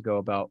few minutes ago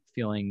about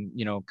feeling,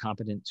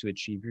 competent to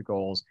achieve your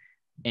goals.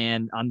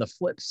 And on the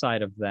flip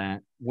side of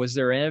that, was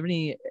there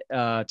any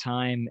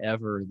time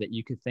ever that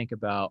you could think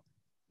about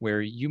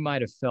where you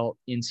might have felt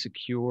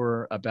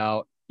insecure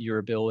about your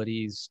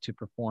abilities to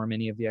perform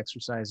any of the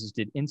exercises?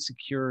 Did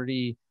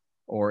insecurity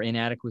or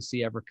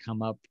inadequacy ever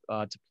come up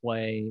to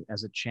play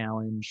as a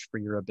challenge for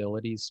your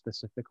abilities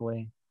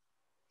specifically?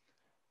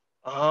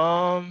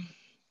 Um,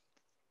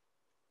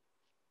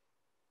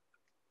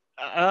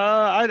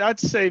 I'd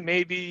say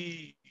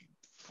maybe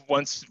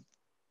once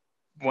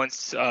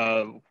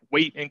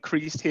weight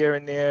increased here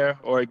and there,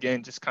 or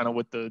again just kind of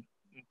with the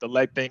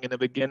leg thing in the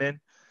beginning.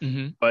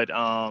 Mm-hmm. But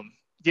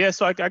yeah,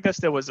 so I guess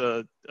there was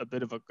a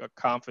bit of a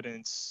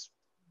confidence,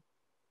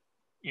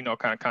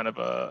 kind of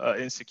a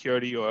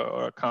insecurity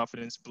or a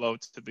confidence blow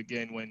to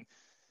begin when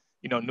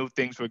new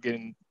things were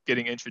getting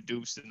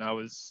introduced, and I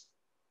was,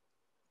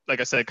 like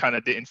I said, kind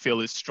of didn't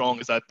feel as strong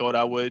as I thought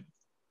I would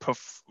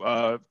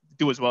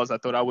do as well as I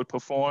thought I would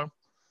perform.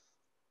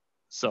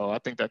 So I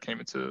think that came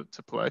into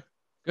play.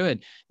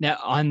 Good. Now,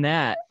 on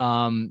that,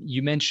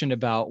 you mentioned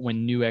about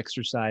when new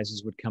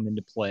exercises would come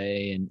into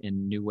play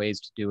and new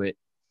ways to do it.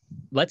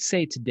 Let's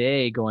say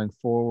today, going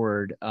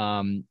forward,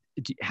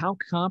 how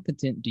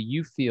competent do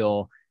you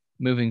feel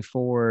moving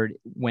forward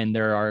when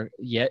there are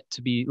yet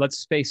to be,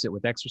 let's face it,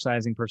 with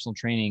exercising, personal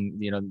training,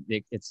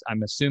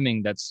 I'm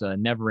assuming that's a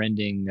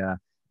never-ending,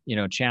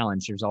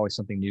 challenge. There's always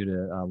something new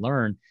to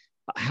learn.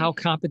 How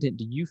competent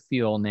do you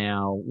feel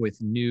now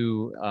with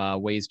new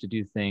ways to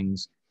do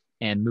things?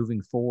 And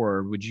moving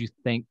forward, would you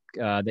think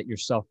that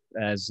yourself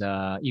as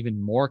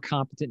even more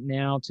competent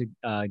now to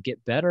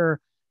get better?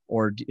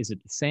 Or is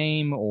it the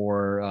same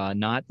or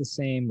not the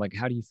same? Like,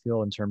 how do you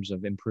feel in terms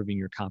of improving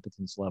your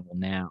competence level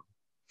now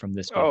from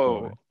this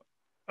point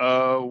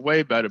forward?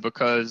 Way better,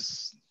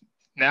 because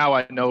now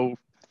I know,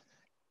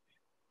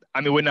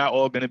 I mean, we're not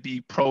all going to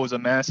be pros or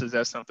masters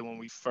at something when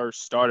we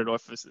first started, or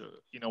if it's,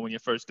 when you're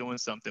first doing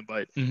something,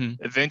 but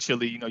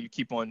eventually, you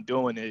keep on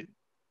doing it,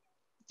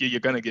 you're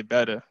going to get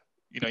better.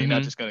 You're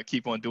not just going to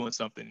keep on doing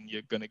something and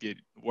you're going to get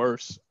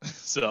worse.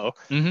 So,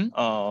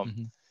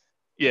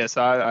 yes,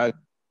 I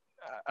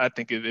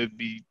think it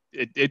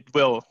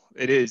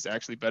is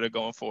actually better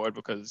going forward,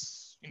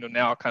 because,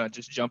 now I kind of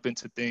just jump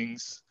into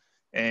things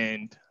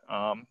and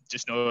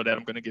just know that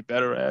I'm going to get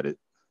better at it.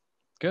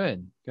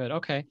 Good.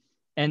 Okay.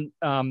 And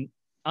on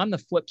the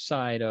flip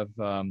side of,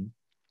 the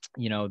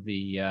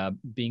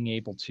being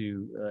able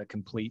to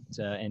complete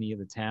any of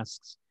the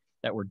tasks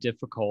that were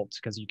difficult,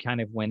 because you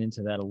kind of went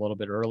into that a little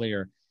bit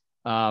earlier.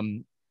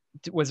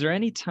 Was there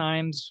any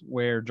times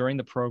where during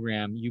the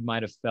program you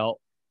might have felt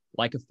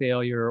like a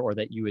failure, or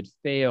that you had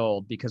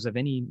failed because of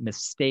any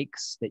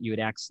mistakes that you had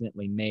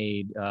accidentally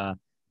made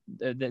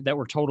that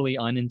were totally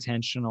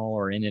unintentional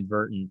or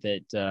inadvertent?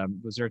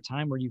 Was there a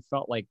time where you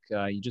felt like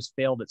you just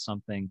failed at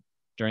something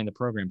during the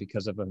program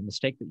because of a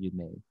mistake that you'd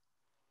made?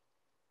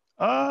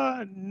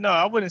 No,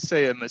 I wouldn't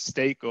say a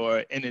mistake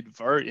or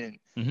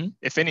inadvertent.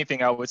 If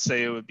anything, I would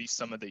say it would be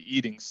some of the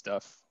eating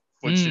stuff,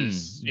 which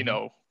is,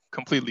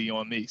 completely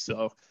on me.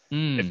 So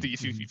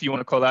if you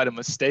want to call that a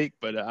mistake,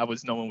 but I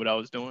was knowing what I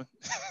was doing.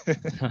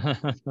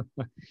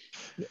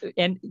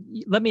 And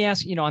let me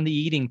ask, on the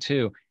eating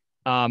too,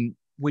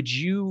 would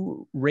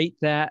you rate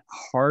that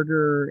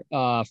harder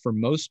for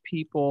most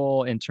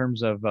people in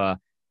terms of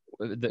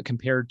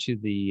compared to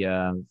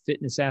the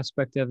fitness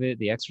aspect of it?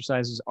 The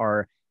exercises,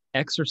 are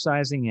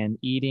exercising and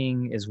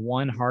eating, is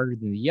one harder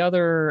than the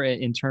other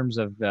in terms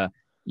of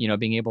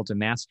being able to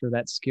master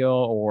that skill,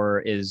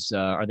 or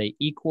are they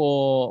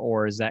equal,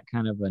 or is that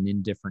kind of an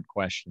indifferent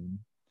question?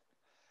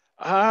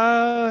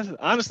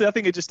 Honestly, I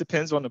think it just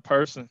depends on the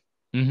person.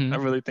 I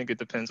really think it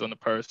depends on the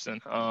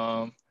person.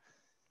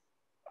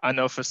 I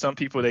know for some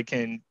people, they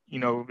can,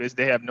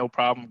 they have no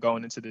problem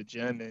going into the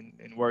gym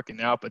and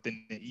working out, but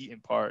then the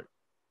eating part,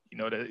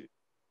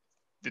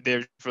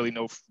 there's really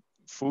no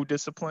food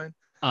discipline.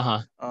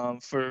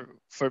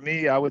 For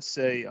me, I would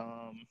say,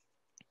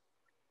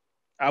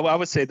 I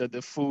would say that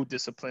the food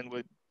discipline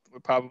would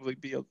probably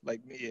be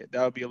like me.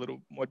 That would be a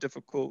little more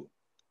difficult.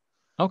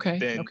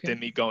 Than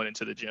me going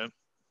into the gym.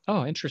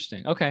 Oh,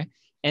 interesting. Okay.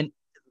 And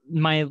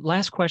my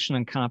last question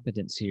on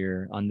competence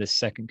here on this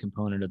second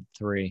component of the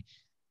three,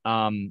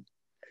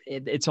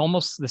 it's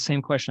almost the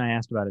same question I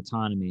asked about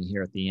autonomy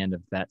here at the end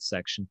of that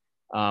section.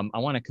 I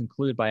want to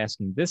conclude by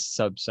asking this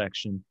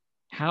subsection: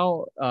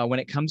 how, when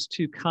it comes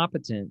to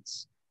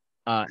competence,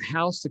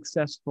 how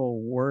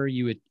successful were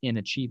you in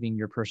achieving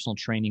your personal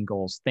training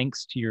goals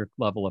thanks to your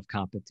level of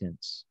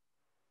competence?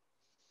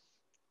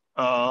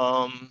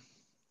 I'd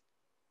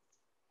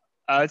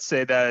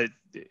say that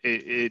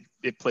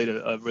it played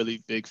a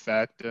really big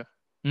factor.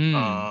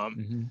 I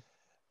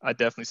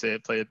definitely say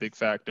it played a big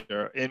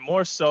factor, and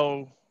more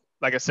so,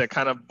 like I said,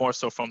 kind of more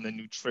so from the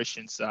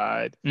nutrition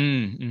side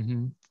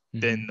than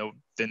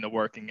the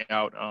working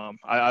out.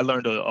 I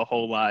learned a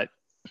whole lot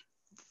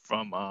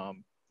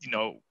from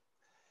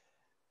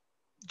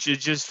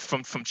just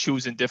from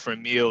choosing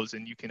different meals,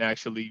 and you can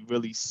actually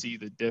really see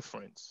the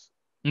difference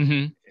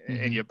in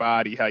your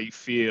body, how you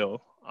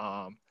feel.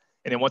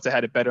 And then once I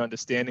had a better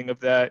understanding of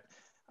that,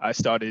 I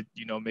started,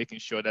 making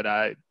sure that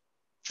I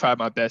tried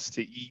my best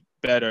to eat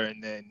better.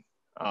 And then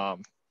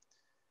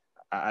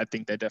I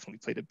think that definitely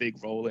played a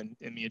big role in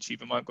me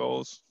achieving my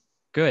goals.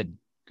 Good.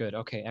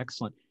 Okay,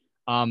 excellent.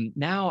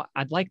 Now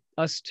I'd like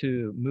us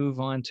to move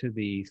on to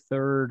the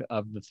third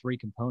of the three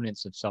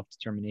components of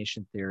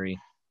self-determination theory,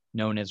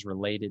 known as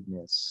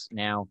relatedness.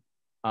 Now,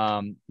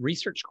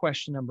 research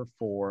question number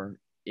 4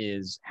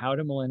 is: how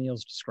do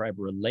millennials describe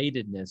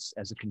relatedness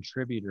as a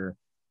contributor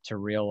to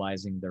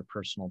realizing their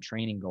personal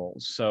training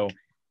goals? So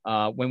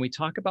when we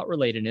talk about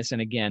relatedness,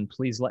 and again,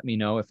 please let me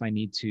know if I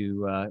need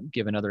to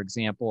give another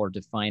example or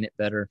define it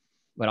better,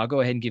 but I'll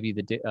go ahead and give you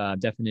the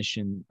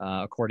definition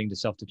according to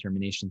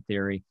self-determination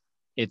theory.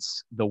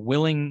 It's the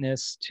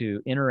willingness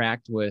to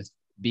interact with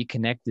be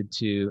connected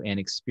to, and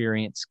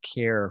experience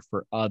care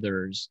for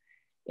others.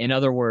 In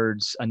other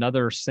words,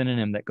 another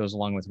synonym that goes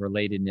along with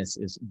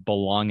relatedness is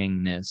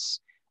belongingness.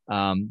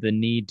 The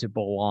need to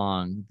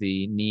belong,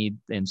 the need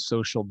and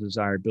social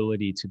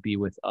desirability to be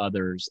with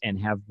others and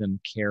have them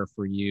care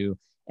for you,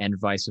 and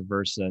vice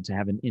versa, to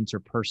have an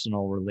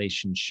interpersonal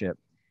relationship.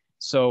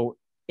 So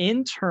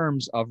in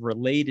terms of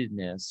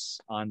relatedness,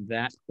 on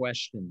that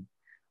question,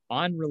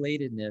 on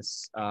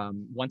relatedness,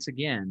 once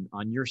again,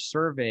 on your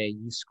survey,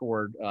 you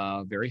scored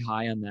very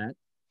high on that.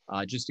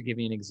 Just to give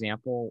you an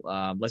example,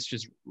 let's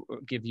just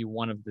give you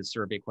one of the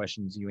survey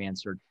questions you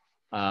answered.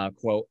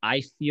 Quote,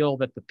 I feel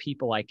that the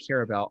people I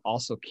care about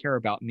also care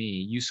about me.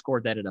 You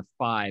scored that at a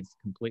 5,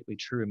 completely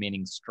true,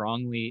 meaning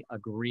strongly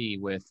agree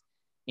with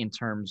in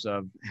terms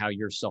of how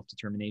your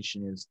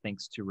self-determination is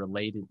thanks to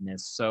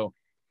relatedness. So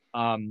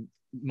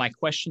my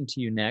question to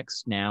you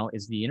next now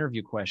is the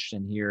interview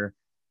question here.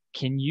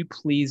 Can you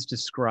please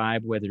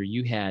describe whether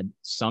you had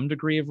some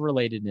degree of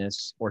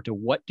relatedness, or to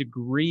what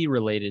degree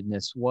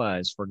relatedness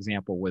was? For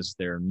example, was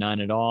there none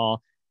at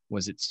all?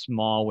 Was it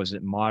small? Was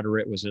it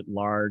moderate? Was it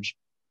large?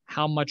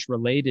 How much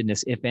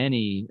relatedness, if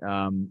any,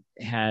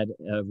 had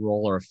a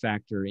role or a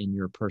factor in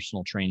your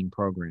personal training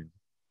program?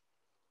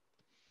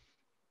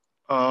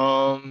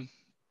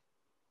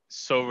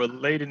 So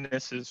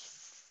relatedness is,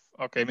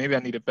 okay, maybe I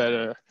need a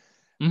better,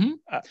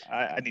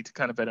 I need to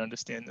kind of better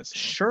understand this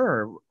one.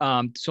 Sure.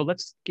 So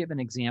let's give an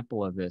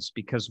example of this,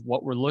 because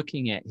what we're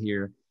looking at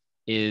here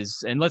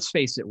is, and let's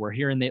face it, we're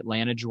here in the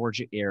Atlanta,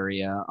 Georgia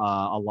area.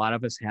 A lot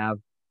of us have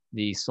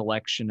the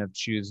selection of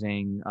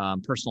choosing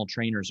personal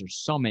trainers. There's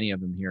so many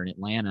of them here in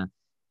Atlanta.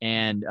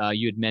 And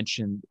you had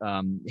mentioned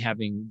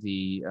having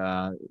the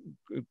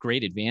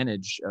great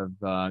advantage of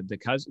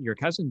your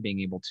cousin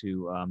being able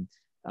to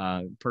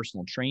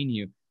personal train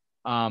you.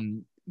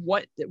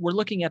 What we're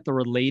looking at the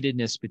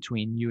relatedness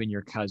between you and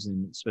your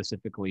cousin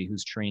specifically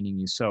who's training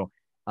you. So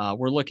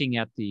we're looking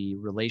at the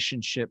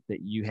relationship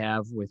that you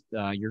have with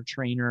your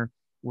trainer.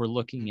 We're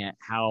looking at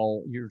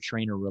how your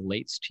trainer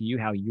relates to you,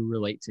 how you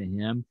relate to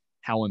him,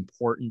 how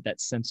important that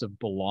sense of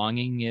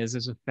belonging is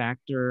as a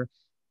factor.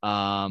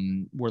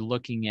 We're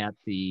looking at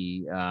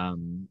the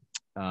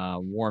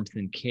warmth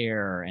and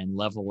care and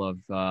level of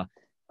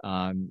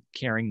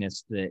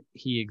caringness that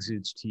he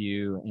exudes to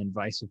you, and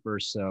vice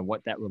versa,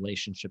 what that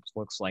relationship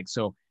looks like.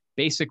 So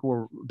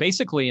we're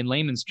basically, in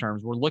layman's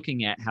terms, we're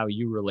looking at how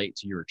you relate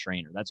to your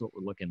trainer. That's what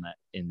we're looking at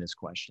in this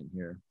question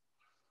here.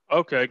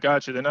 Okay,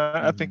 gotcha. Then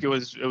I think it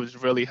was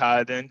really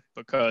high then,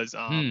 because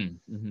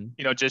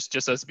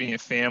just us being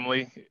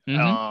family,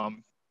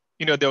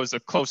 there was a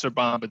closer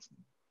bond, but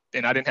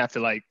and I didn't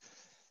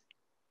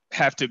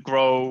have to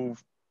grow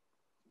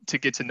to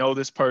get to know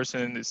this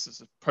person. This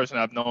is a person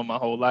I've known my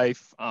whole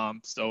life.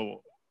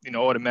 So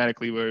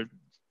automatically we're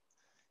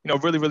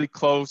really, really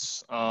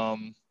close.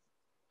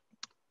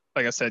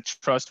 Like I said,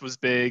 trust was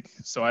big.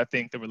 So I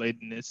think the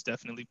relatedness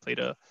definitely played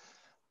a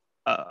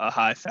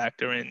high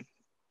factor in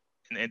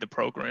the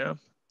program.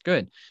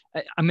 Good.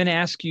 I'm going to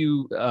ask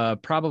you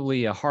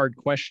probably a hard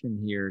question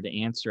here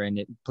to answer, and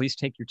please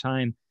take your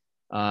time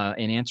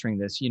in answering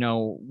this.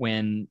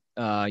 When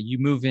you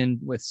move in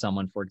with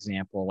someone, for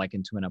example, like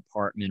into an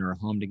apartment or a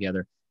home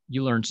together,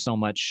 you learn so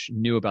much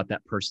new about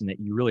that person that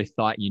you really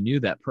thought you knew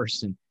that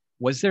person.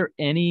 Was there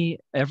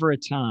ever a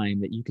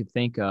time that you could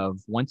think of,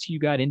 once you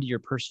got into your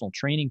personal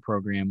training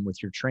program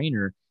with your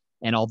trainer,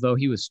 and although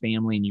he was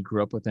family and you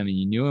grew up with him and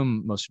you knew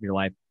him most of your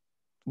life,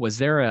 was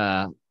there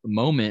a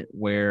moment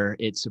where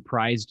it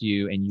surprised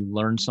you and you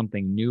learned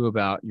something new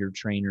about your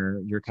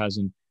trainer, your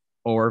cousin,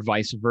 or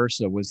vice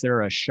versa? Was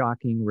there a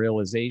shocking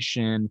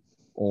realization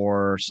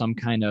or some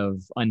kind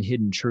of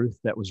unhidden truth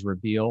that was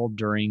revealed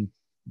during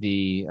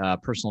the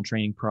personal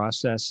training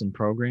process and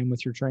program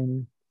with your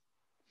trainer?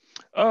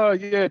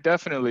 Yeah,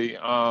 definitely.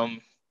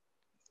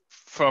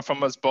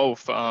 From us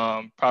both,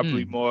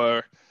 probably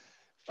more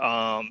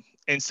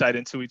insight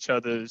into each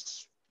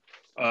other's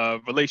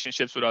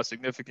relationships with our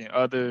significant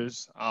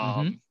others.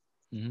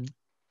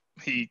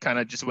 He kind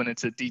of just went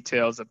into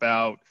details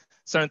about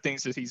certain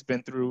things that he's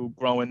been through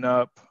growing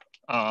up,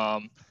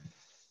 kind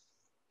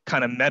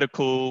of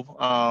medical,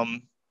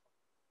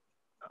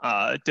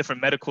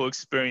 different medical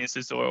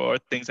experiences or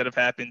things that have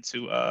happened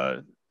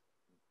to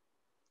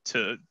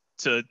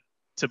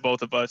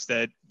both of us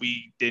that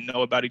we didn't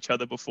know about each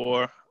other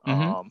before.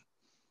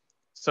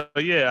 So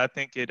yeah, I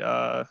think it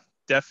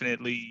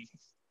definitely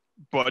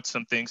brought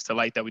some things to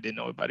light that we didn't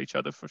know about each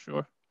other for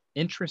sure.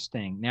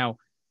 Interesting. Now,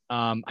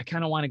 I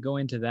kind of want to go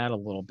into that a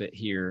little bit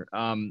here.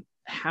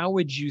 How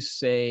would you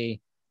say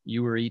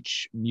you were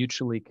each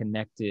mutually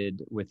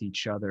connected with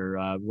each other?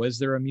 Was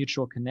there a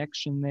mutual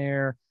connection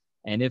there?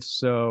 And if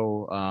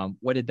so,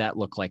 what did that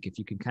look like? If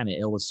you could kind of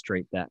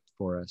illustrate that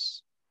for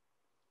us.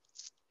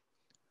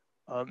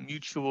 A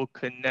mutual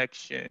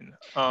connection.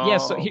 Yeah,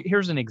 so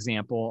here's an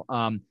example.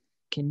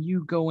 Can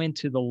you go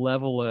into the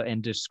level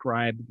and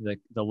describe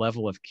the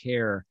level of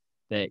care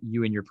that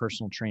you and your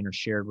personal trainer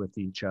shared with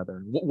each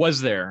other? Was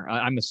there?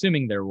 I'm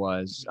assuming there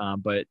was,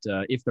 but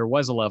if there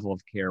was a level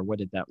of care, what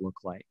did that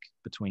look like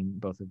between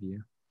both of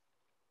you?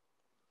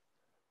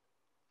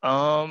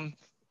 Um,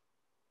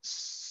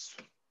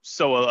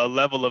 so a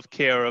level of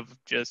care of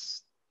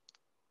just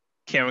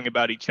caring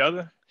about each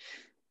other.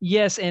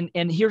 Yes, and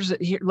here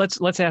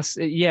let's ask.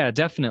 Yeah,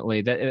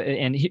 definitely. That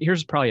and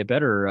here's probably a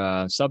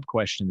better sub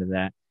question to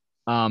that.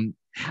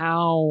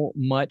 How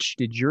much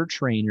did your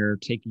trainer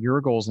take your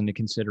goals into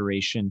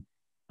consideration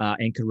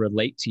and could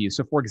relate to you?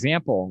 So, for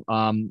example,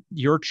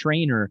 your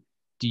trainer,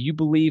 do you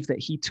believe that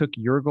he took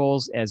your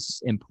goals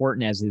as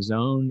important as his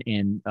own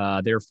and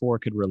therefore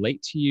could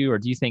relate to you, or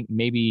do you think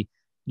maybe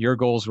your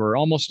goals were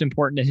almost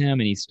important to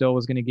him and he still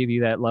was going to give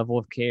you that level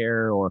of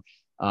care, or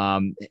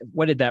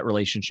what did that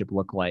relationship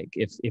look like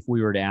if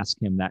we were to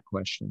ask him that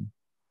question?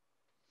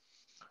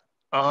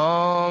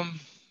 Um,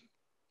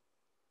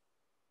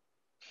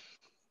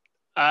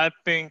 I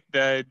think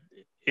that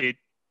it.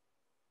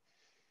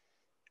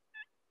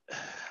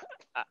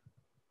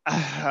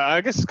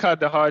 I guess it's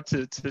kind of hard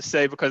to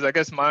say because I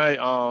guess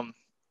my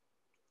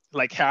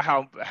like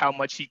how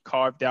much he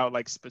carved out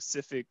like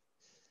specific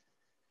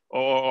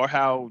or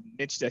how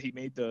niche that he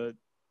made the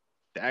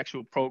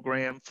actual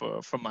program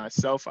for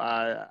myself.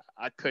 I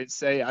couldn't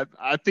say.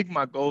 I think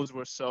my goals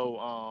were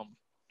so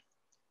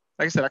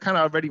like I said, I kind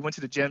of already went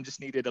to the gym, just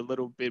needed a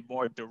little bit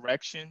more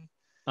direction.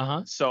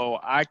 Uh-huh. So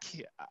I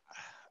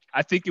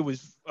think it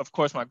was, of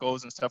course, my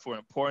goals and stuff were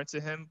important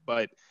to him,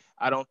 but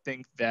I don't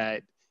think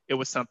that it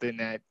was something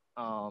that,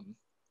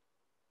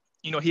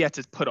 he had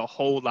to put a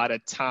whole lot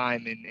of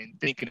time in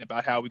thinking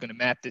about how we're going to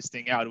map this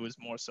thing out. It was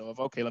more so of,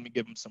 okay, let me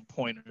give him some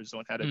pointers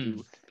on how to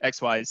do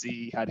X, Y,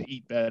 Z, how to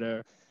eat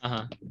better.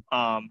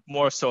 Uh-huh.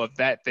 More so of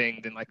that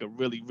thing than like a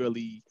really,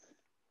 really,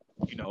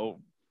 you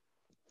know,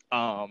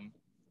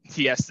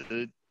 he has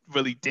to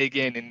really dig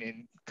in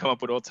and come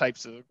up with all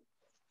types of,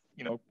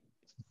 you know,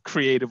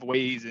 creative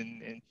ways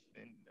and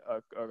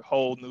a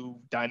whole new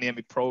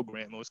dynamic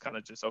program. It was kind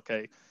of just,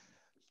 okay,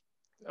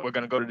 we're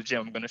going to go to the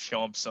gym. I'm going to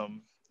show him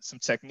some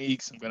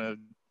techniques. I'm going to,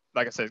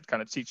 like I said,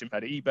 kind of teach him how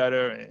to eat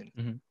better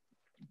and,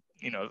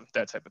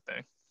 that type of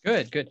thing.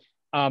 Good.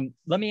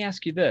 Let me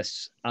ask you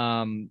this.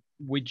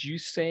 Would you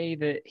say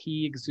that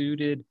he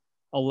exuded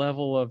a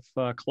level of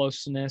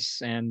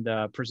closeness and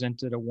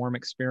presented a warm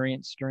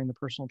experience during the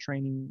personal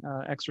training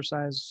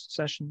exercise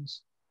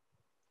sessions?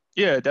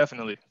 Yeah,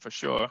 definitely, for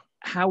sure.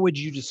 How would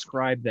you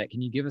describe that?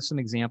 Can you give us some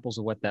examples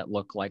of what that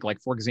looked like?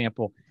 Like, for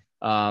example,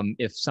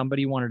 if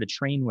somebody wanted to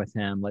train with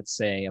him, let's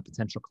say a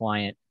potential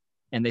client,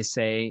 and they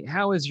say,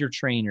 "How is your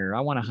trainer?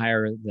 I want to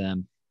hire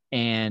them."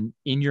 And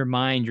in your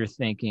mind, you're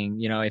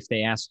thinking, if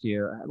they asked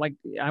you, like,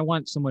 I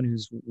want someone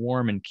who's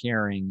warm and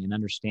caring and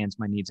understands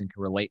my needs and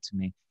can relate to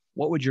me,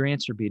 what would your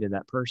answer be to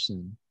that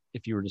person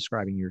if you were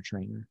describing your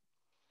trainer?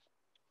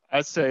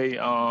 I'd say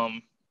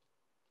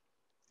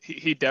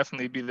he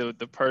definitely be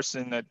the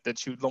person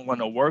that you don't want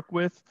to work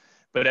with,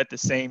 but at the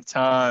same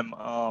time,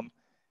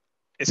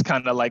 it's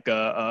kind of like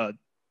a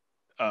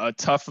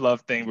tough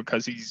love thing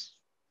because he's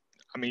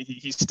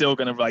still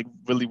gonna like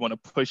really want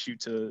to push you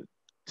to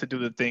do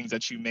the things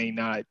that you may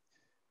not,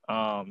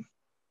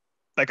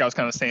 like I was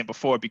kind of saying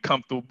before, be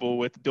comfortable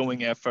with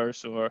doing at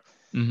first or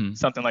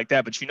something like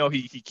that. But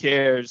he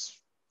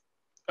cares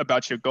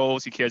about your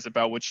goals. He cares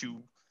about what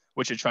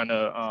you're trying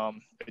to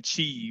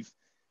achieve,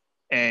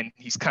 and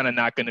he's kind of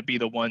not going to be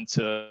the one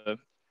to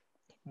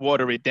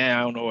water it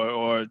down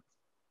or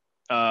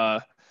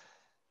uh,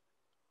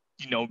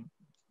 you know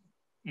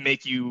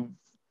make you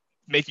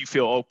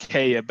feel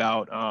okay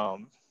about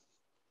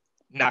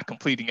not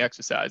completing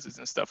exercises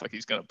and stuff. Like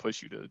he's going to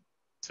push you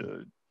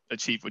to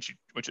achieve what you're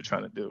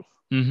trying to do.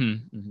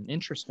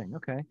 Interesting.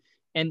 Okay.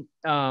 And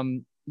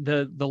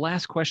the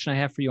last question I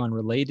have for you on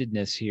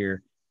relatedness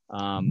here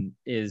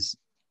is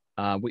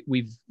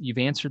you've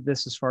answered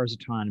this as far as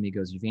autonomy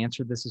goes. You've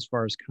answered this as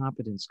far as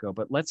competence go.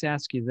 But let's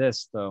ask you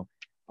this though,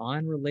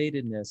 on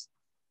relatedness.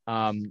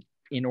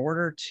 In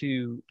order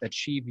to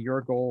achieve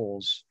your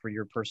goals for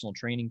your personal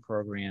training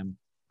program,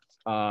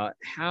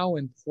 how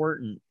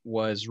important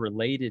was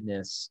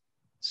relatedness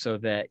so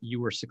that you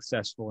were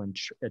successful in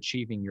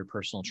achieving your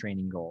personal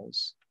training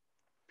goals?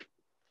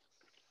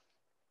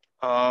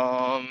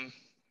 I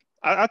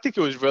think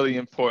it was really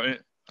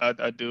important.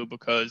 I do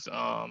because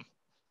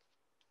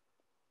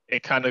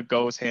it kind of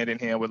goes hand in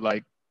hand with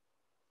like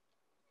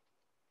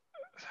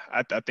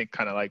I think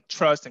kind of like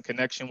trust and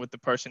connection with the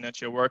person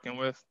that you're working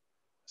with.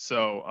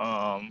 So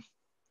I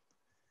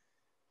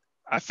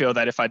feel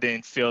that if I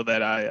didn't feel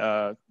that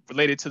I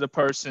related to the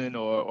person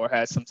or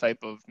had some type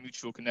of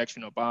mutual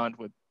connection or bond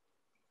with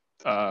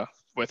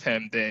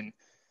him, then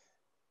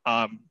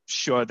I'm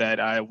sure that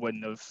I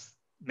wouldn't have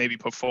maybe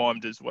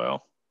performed as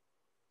well.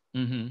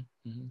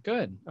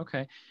 Good.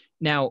 Okay.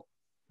 Now,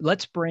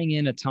 let's bring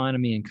in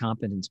autonomy and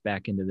competence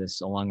back into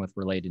this along with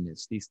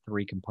relatedness, these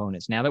three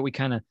components. Now that we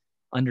kind of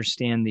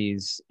understand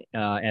these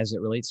as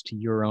it relates to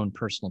your own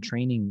personal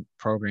training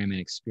program and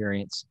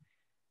experience,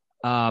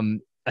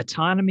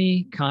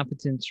 autonomy,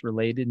 competence,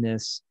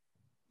 relatedness,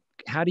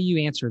 how do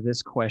you answer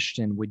this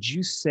question? Would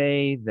you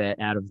say that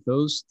out of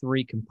those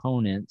three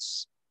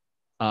components,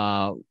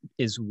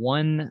 is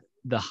one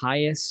the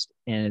highest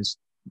and is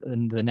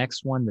the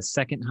next one the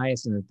second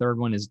highest and the third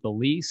one is the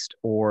least,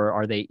 or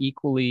are they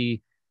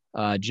equally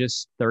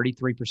just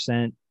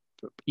 33%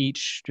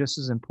 each, just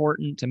as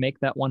important to make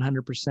that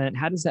 100%?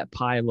 How does that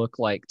pie look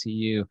like to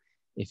you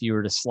if you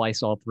were to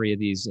slice all three of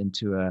these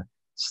into a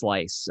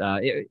slice?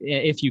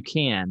 If you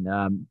can,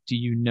 do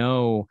you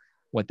know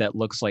what that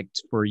looks like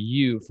for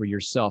you, for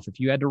yourself? If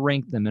you had to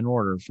rank them in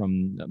order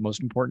from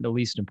most important to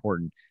least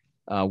important,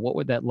 what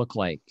would that look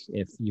like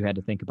if you had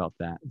to think about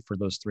that for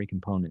those three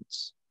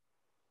components?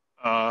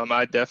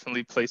 I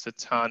definitely place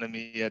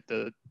autonomy at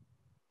the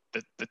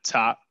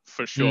top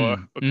for sure,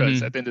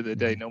 because at the end of the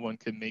day, no one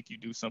can make you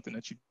do something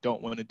that you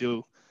don't want to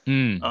do.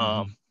 It's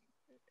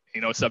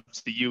up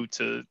to you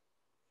to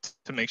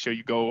make sure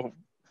you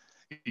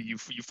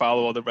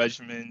follow all the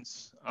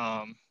regimens,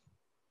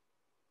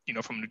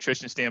 from a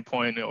nutrition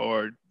standpoint,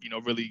 or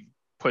really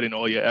put in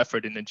all your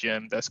effort in the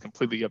gym. That's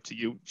completely up to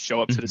you.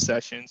 Show up to the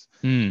sessions.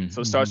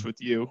 So it starts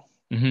with you.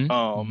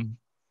 Then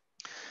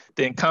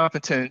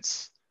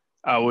competence,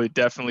 I would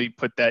definitely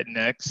put that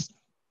next.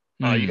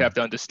 You have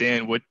to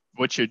understand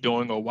what you're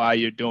doing or why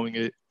you're doing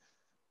it.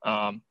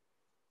 Why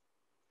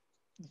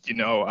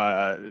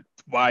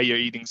you're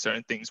eating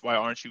certain things. Why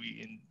aren't you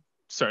eating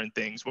certain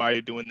things? Why are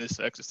you doing this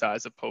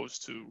exercise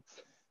opposed to,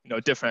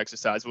 different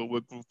exercise?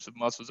 What groups of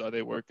muscles are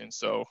they working?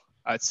 So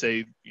I'd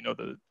say,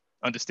 the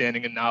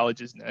understanding and knowledge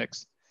is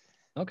next.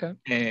 Okay.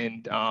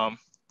 And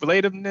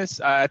relatedness,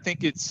 I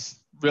think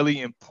it's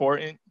really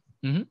important,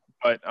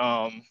 but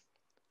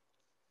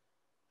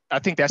I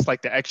think that's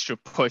like the extra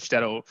push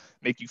that'll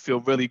make you feel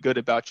really good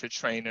about your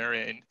trainer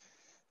and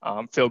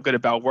feel good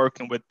about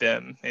working with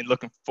them and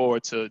looking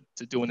forward to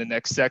doing the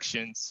next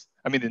sections.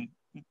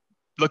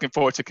 Looking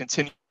forward to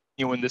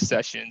continuing the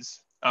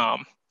sessions,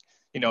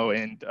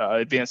 and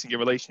advancing your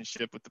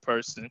relationship with the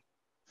person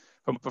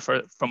from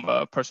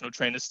a personal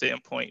trainer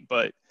standpoint.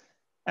 But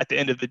at the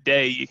end of the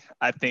day,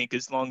 I think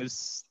as long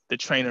as the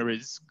trainer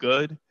is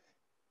good,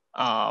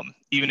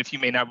 even if you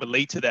may not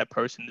relate to that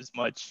person as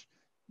much,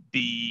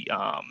 your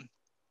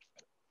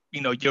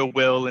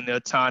will and the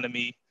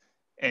autonomy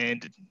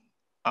and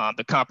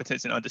the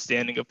competence and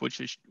understanding of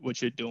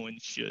what you're doing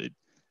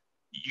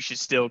you should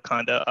still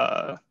kind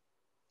of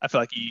I feel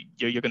like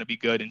you're going to be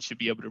good and should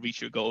be able to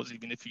reach your goals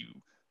even if you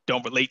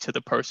don't relate to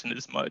the person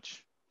as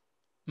much.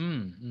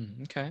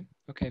 Okay,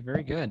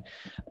 very good.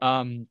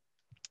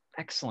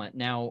 Excellent.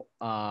 Now,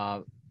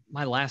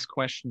 my last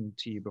question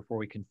to you before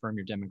we confirm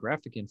your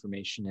demographic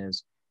information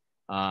is,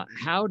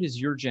 how does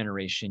your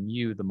generation,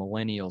 you, the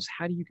millennials,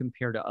 how do you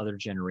compare to other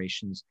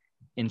generations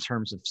in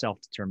terms of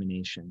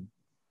self-determination?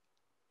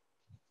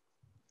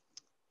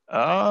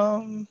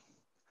 I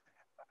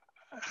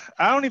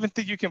don't even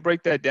think you can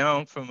break that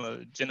down from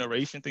a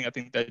generation thing. I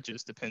think that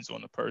just depends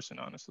on the person,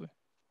 honestly.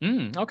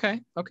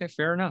 Okay,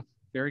 fair enough.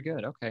 Very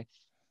good. Okay,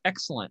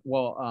 excellent.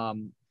 Well,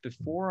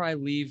 before I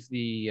leave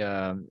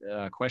the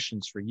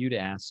questions for you to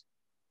ask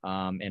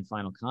and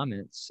final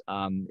comments,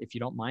 if you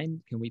don't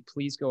mind, can we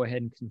please go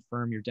ahead and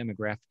confirm your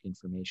demographic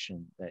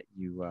information that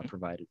you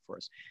provided for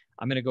us?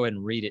 I'm going to go ahead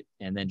and read it,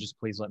 and then just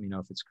please let me know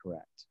if it's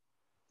correct.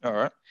 All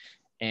right.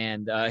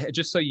 And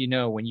just so you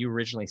know, when you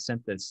originally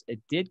sent this, it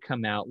did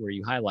come out where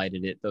you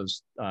highlighted it,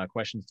 those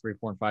questions 3,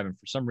 4, and 5. And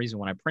for some reason,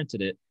 when I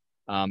printed it,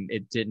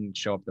 it didn't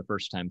show up the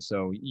first time.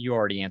 So you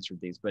already answered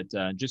these. But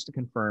just to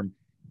confirm,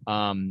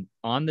 on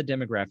the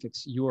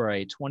demographics, you are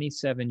a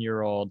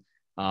 27-year-old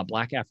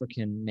Black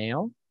African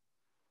male,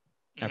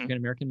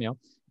 African-American male.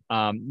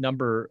 The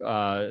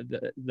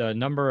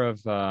number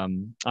of,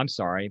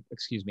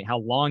 how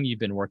long you've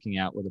been working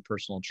out with a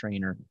personal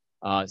trainer,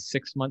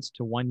 6 months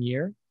to 1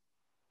 year?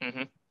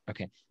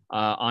 Okay.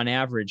 On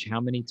average, how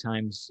many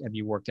times have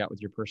you worked out with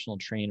your personal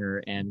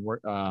trainer? And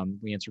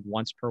we answered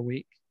once per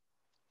week?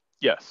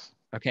 Yes.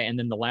 Okay. And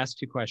then the last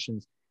two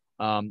questions,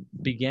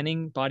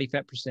 beginning body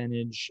fat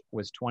percentage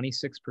was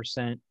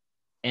 26%,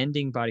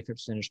 ending body fat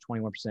percentage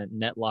 21%,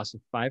 net loss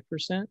of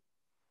 5%?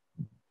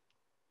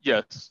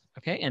 Yes.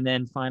 Okay. And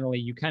then finally,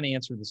 you kind of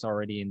answered this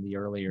already in the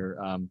earlier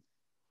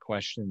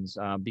questions.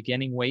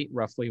 Beginning weight,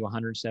 roughly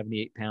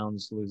 178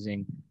 pounds,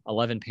 losing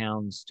 11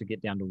 pounds to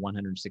get down to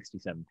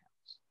 167 pounds.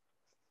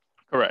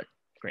 Correct.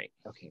 Great.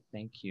 Okay.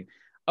 Thank you.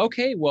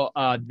 Okay. Well,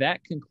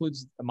 that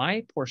concludes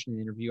my portion of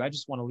the interview. I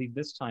just want to leave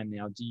this time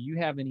now. Do you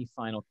have any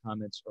final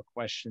comments or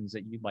questions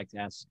that you'd like to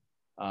ask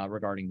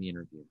regarding the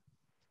interview?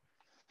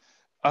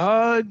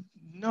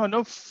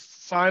 No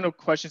final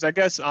questions. I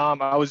guess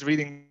I was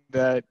reading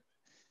that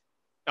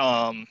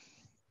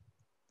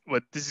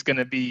what this is going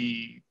to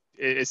be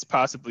is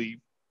possibly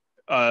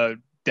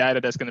data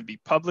that's going to be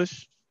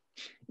published.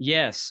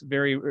 Yes,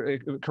 very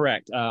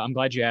correct. I'm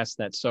glad you asked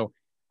that. So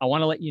I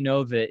want to let you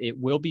know that it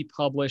will be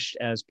published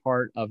as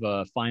part of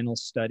a final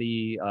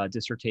study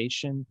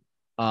dissertation.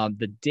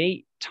 The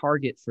date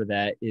target for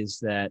that is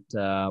that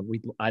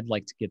I'd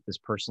like to get this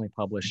personally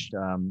published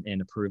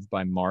and approved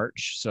by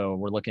March. So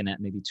we're looking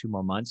at maybe 2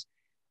 more months.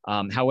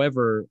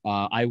 However,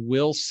 I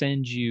will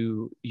send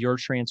you your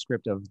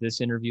transcript of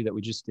this interview that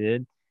we just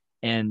did.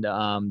 And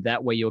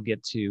that way you'll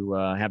get to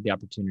have the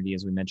opportunity,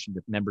 as we mentioned,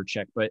 with member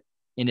check. But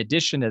in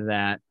addition to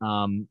that,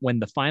 when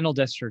the final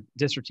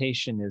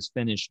dissertation is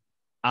finished,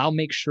 I'll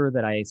make sure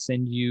that I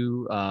send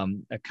you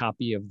a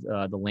copy of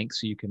the link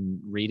so you can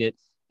read it.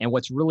 And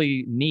what's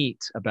really neat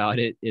about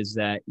it is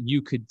that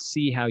you could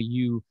see how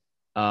you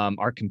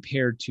are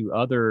compared to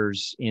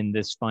others in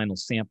this final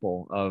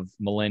sample of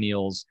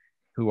millennials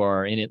who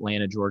are in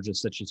Atlanta, Georgia,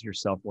 such as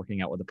yourself,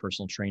 working out with a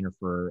personal trainer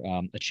for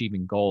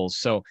achieving goals.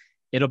 So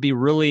it'll be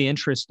really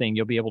interesting.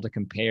 You'll be able to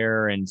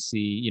compare and see,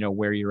 you know,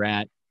 where you're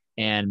at.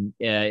 And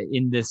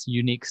in this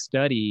unique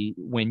study,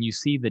 when you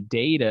see the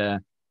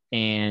data,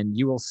 and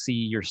you will see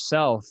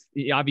yourself,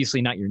 obviously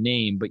not your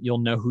name, but you'll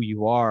know who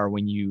you are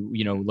when you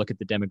look at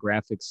the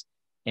demographics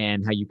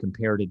and how you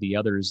compare to the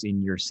others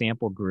in your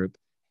sample group.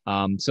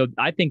 So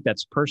I think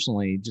that's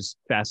personally just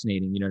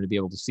fascinating, you know, to be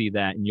able to see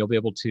that, and you'll be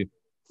able to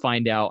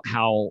find out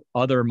how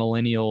other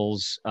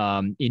millennials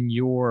in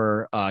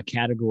your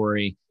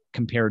category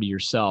compare to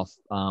yourself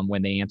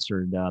when they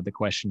answered the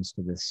questions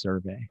to this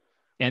survey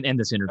and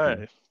this interview.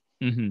 Right.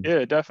 Mm-hmm.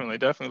 Yeah, definitely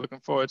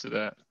looking forward to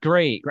that.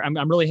 Great.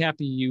 I'm really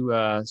happy you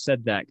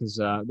said that, because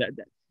that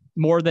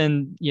more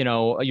than, you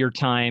know, your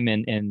time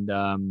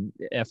and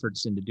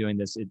efforts into doing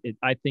this,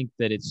 I think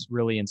that it's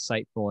really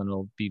insightful, and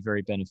it'll be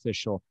very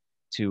beneficial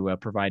to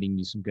providing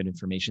you some good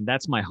information.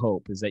 That's my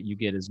hope, is that you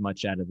get as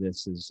much out of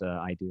this as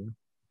I do.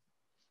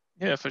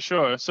 Yeah, for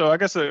sure. So I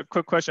guess a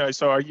quick question.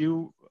 So are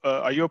you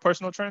a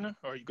personal trainer,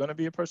 or are you going to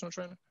be a personal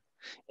trainer?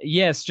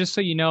 Yes, just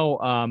so you know,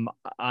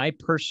 I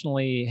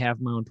personally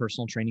have my own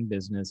personal training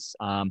business.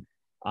 I've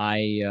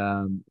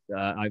been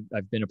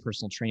a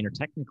personal trainer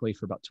technically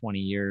for about 20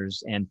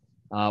 years, and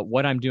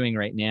what I'm doing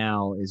right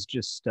now is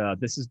just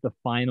this is the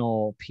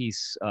final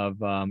piece of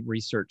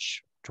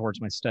research towards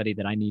my study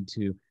that I need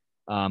to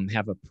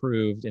have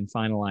approved and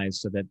finalized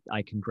so that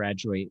I can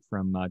graduate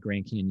from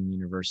Grand Canyon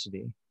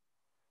University.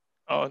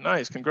 Oh,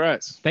 nice!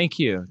 Congrats. Thank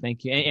you,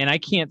 and I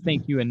can't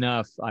thank you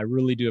enough. I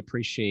really do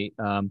appreciate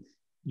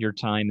your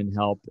time and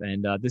help.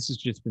 And this has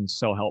just been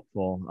so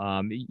helpful.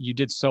 You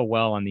did so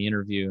well on the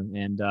interview,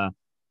 and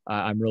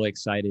I'm really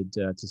excited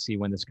to see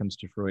when this comes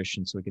to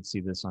fruition so we could see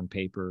this on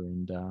paper.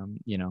 And,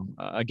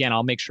 again,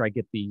 I'll make sure I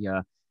get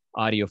the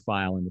audio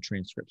file and the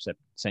transcripts that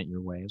sent your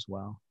way as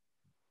well.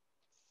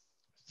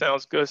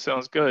 Sounds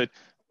good.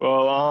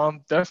 Well,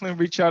 definitely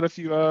reach out if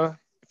you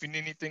need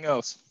anything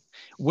else.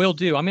 Will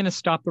do. I'm going to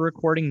stop the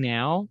recording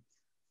now.